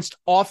experienced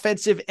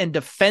offensive and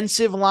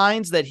defensive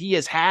lines that he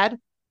has had.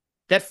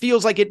 That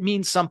feels like it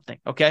means something.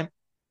 Okay.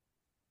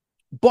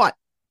 But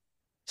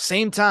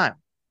same time,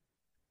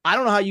 I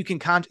don't know how you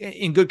can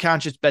in good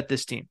conscience bet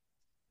this team.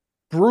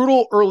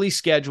 Brutal early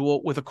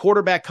schedule with a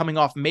quarterback coming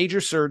off major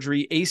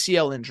surgery,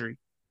 ACL injury.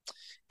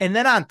 And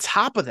then on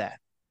top of that,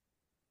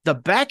 the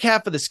back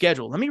half of the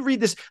schedule, let me read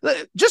this.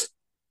 Just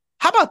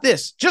How about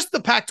this? Just the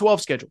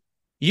Pac-12 schedule.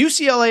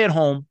 UCLA at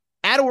home,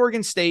 at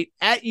Oregon State,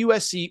 at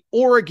USC,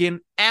 Oregon,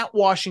 at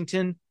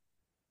Washington.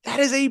 That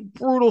is a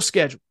brutal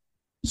schedule.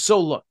 So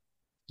look,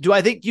 do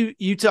I think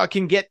Utah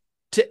can get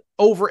to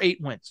over 8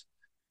 wins?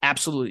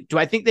 Absolutely. Do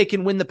I think they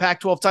can win the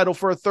Pac-12 title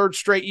for a third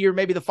straight year,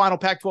 maybe the final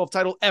Pac-12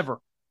 title ever?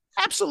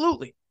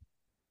 Absolutely.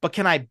 But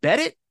can I bet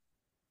it?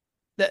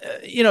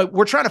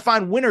 We're trying to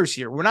find winners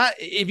here. We're not.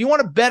 If you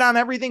want to bet on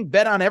everything,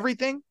 bet on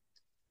everything.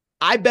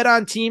 I bet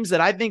on teams that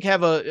I think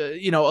have a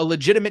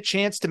legitimate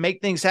chance to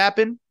make things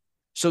happen.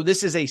 So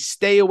this is a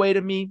stay away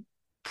to me.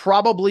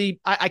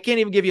 Probably, I can't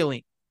even give you a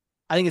lean.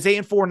 I think it's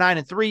 8-4,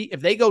 9-3. If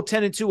they go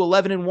 10-2,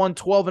 11-1,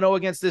 12-0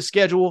 against this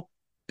schedule,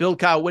 build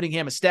Kyle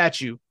Whittingham a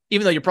statue,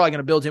 even though you're probably going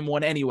to build him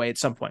one anyway at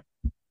some point.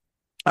 All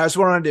right, so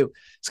what I'm going to do,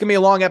 it's going to be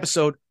a long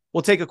episode.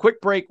 We'll take a quick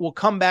break. We'll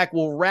come back.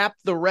 We'll wrap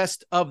the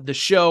rest of the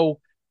show.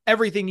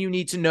 Everything you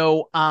need to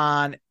know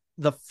on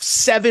the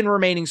 7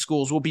 remaining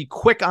schools. We'll be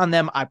quick on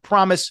them, I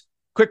promise.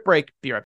 Quick break. Be right back.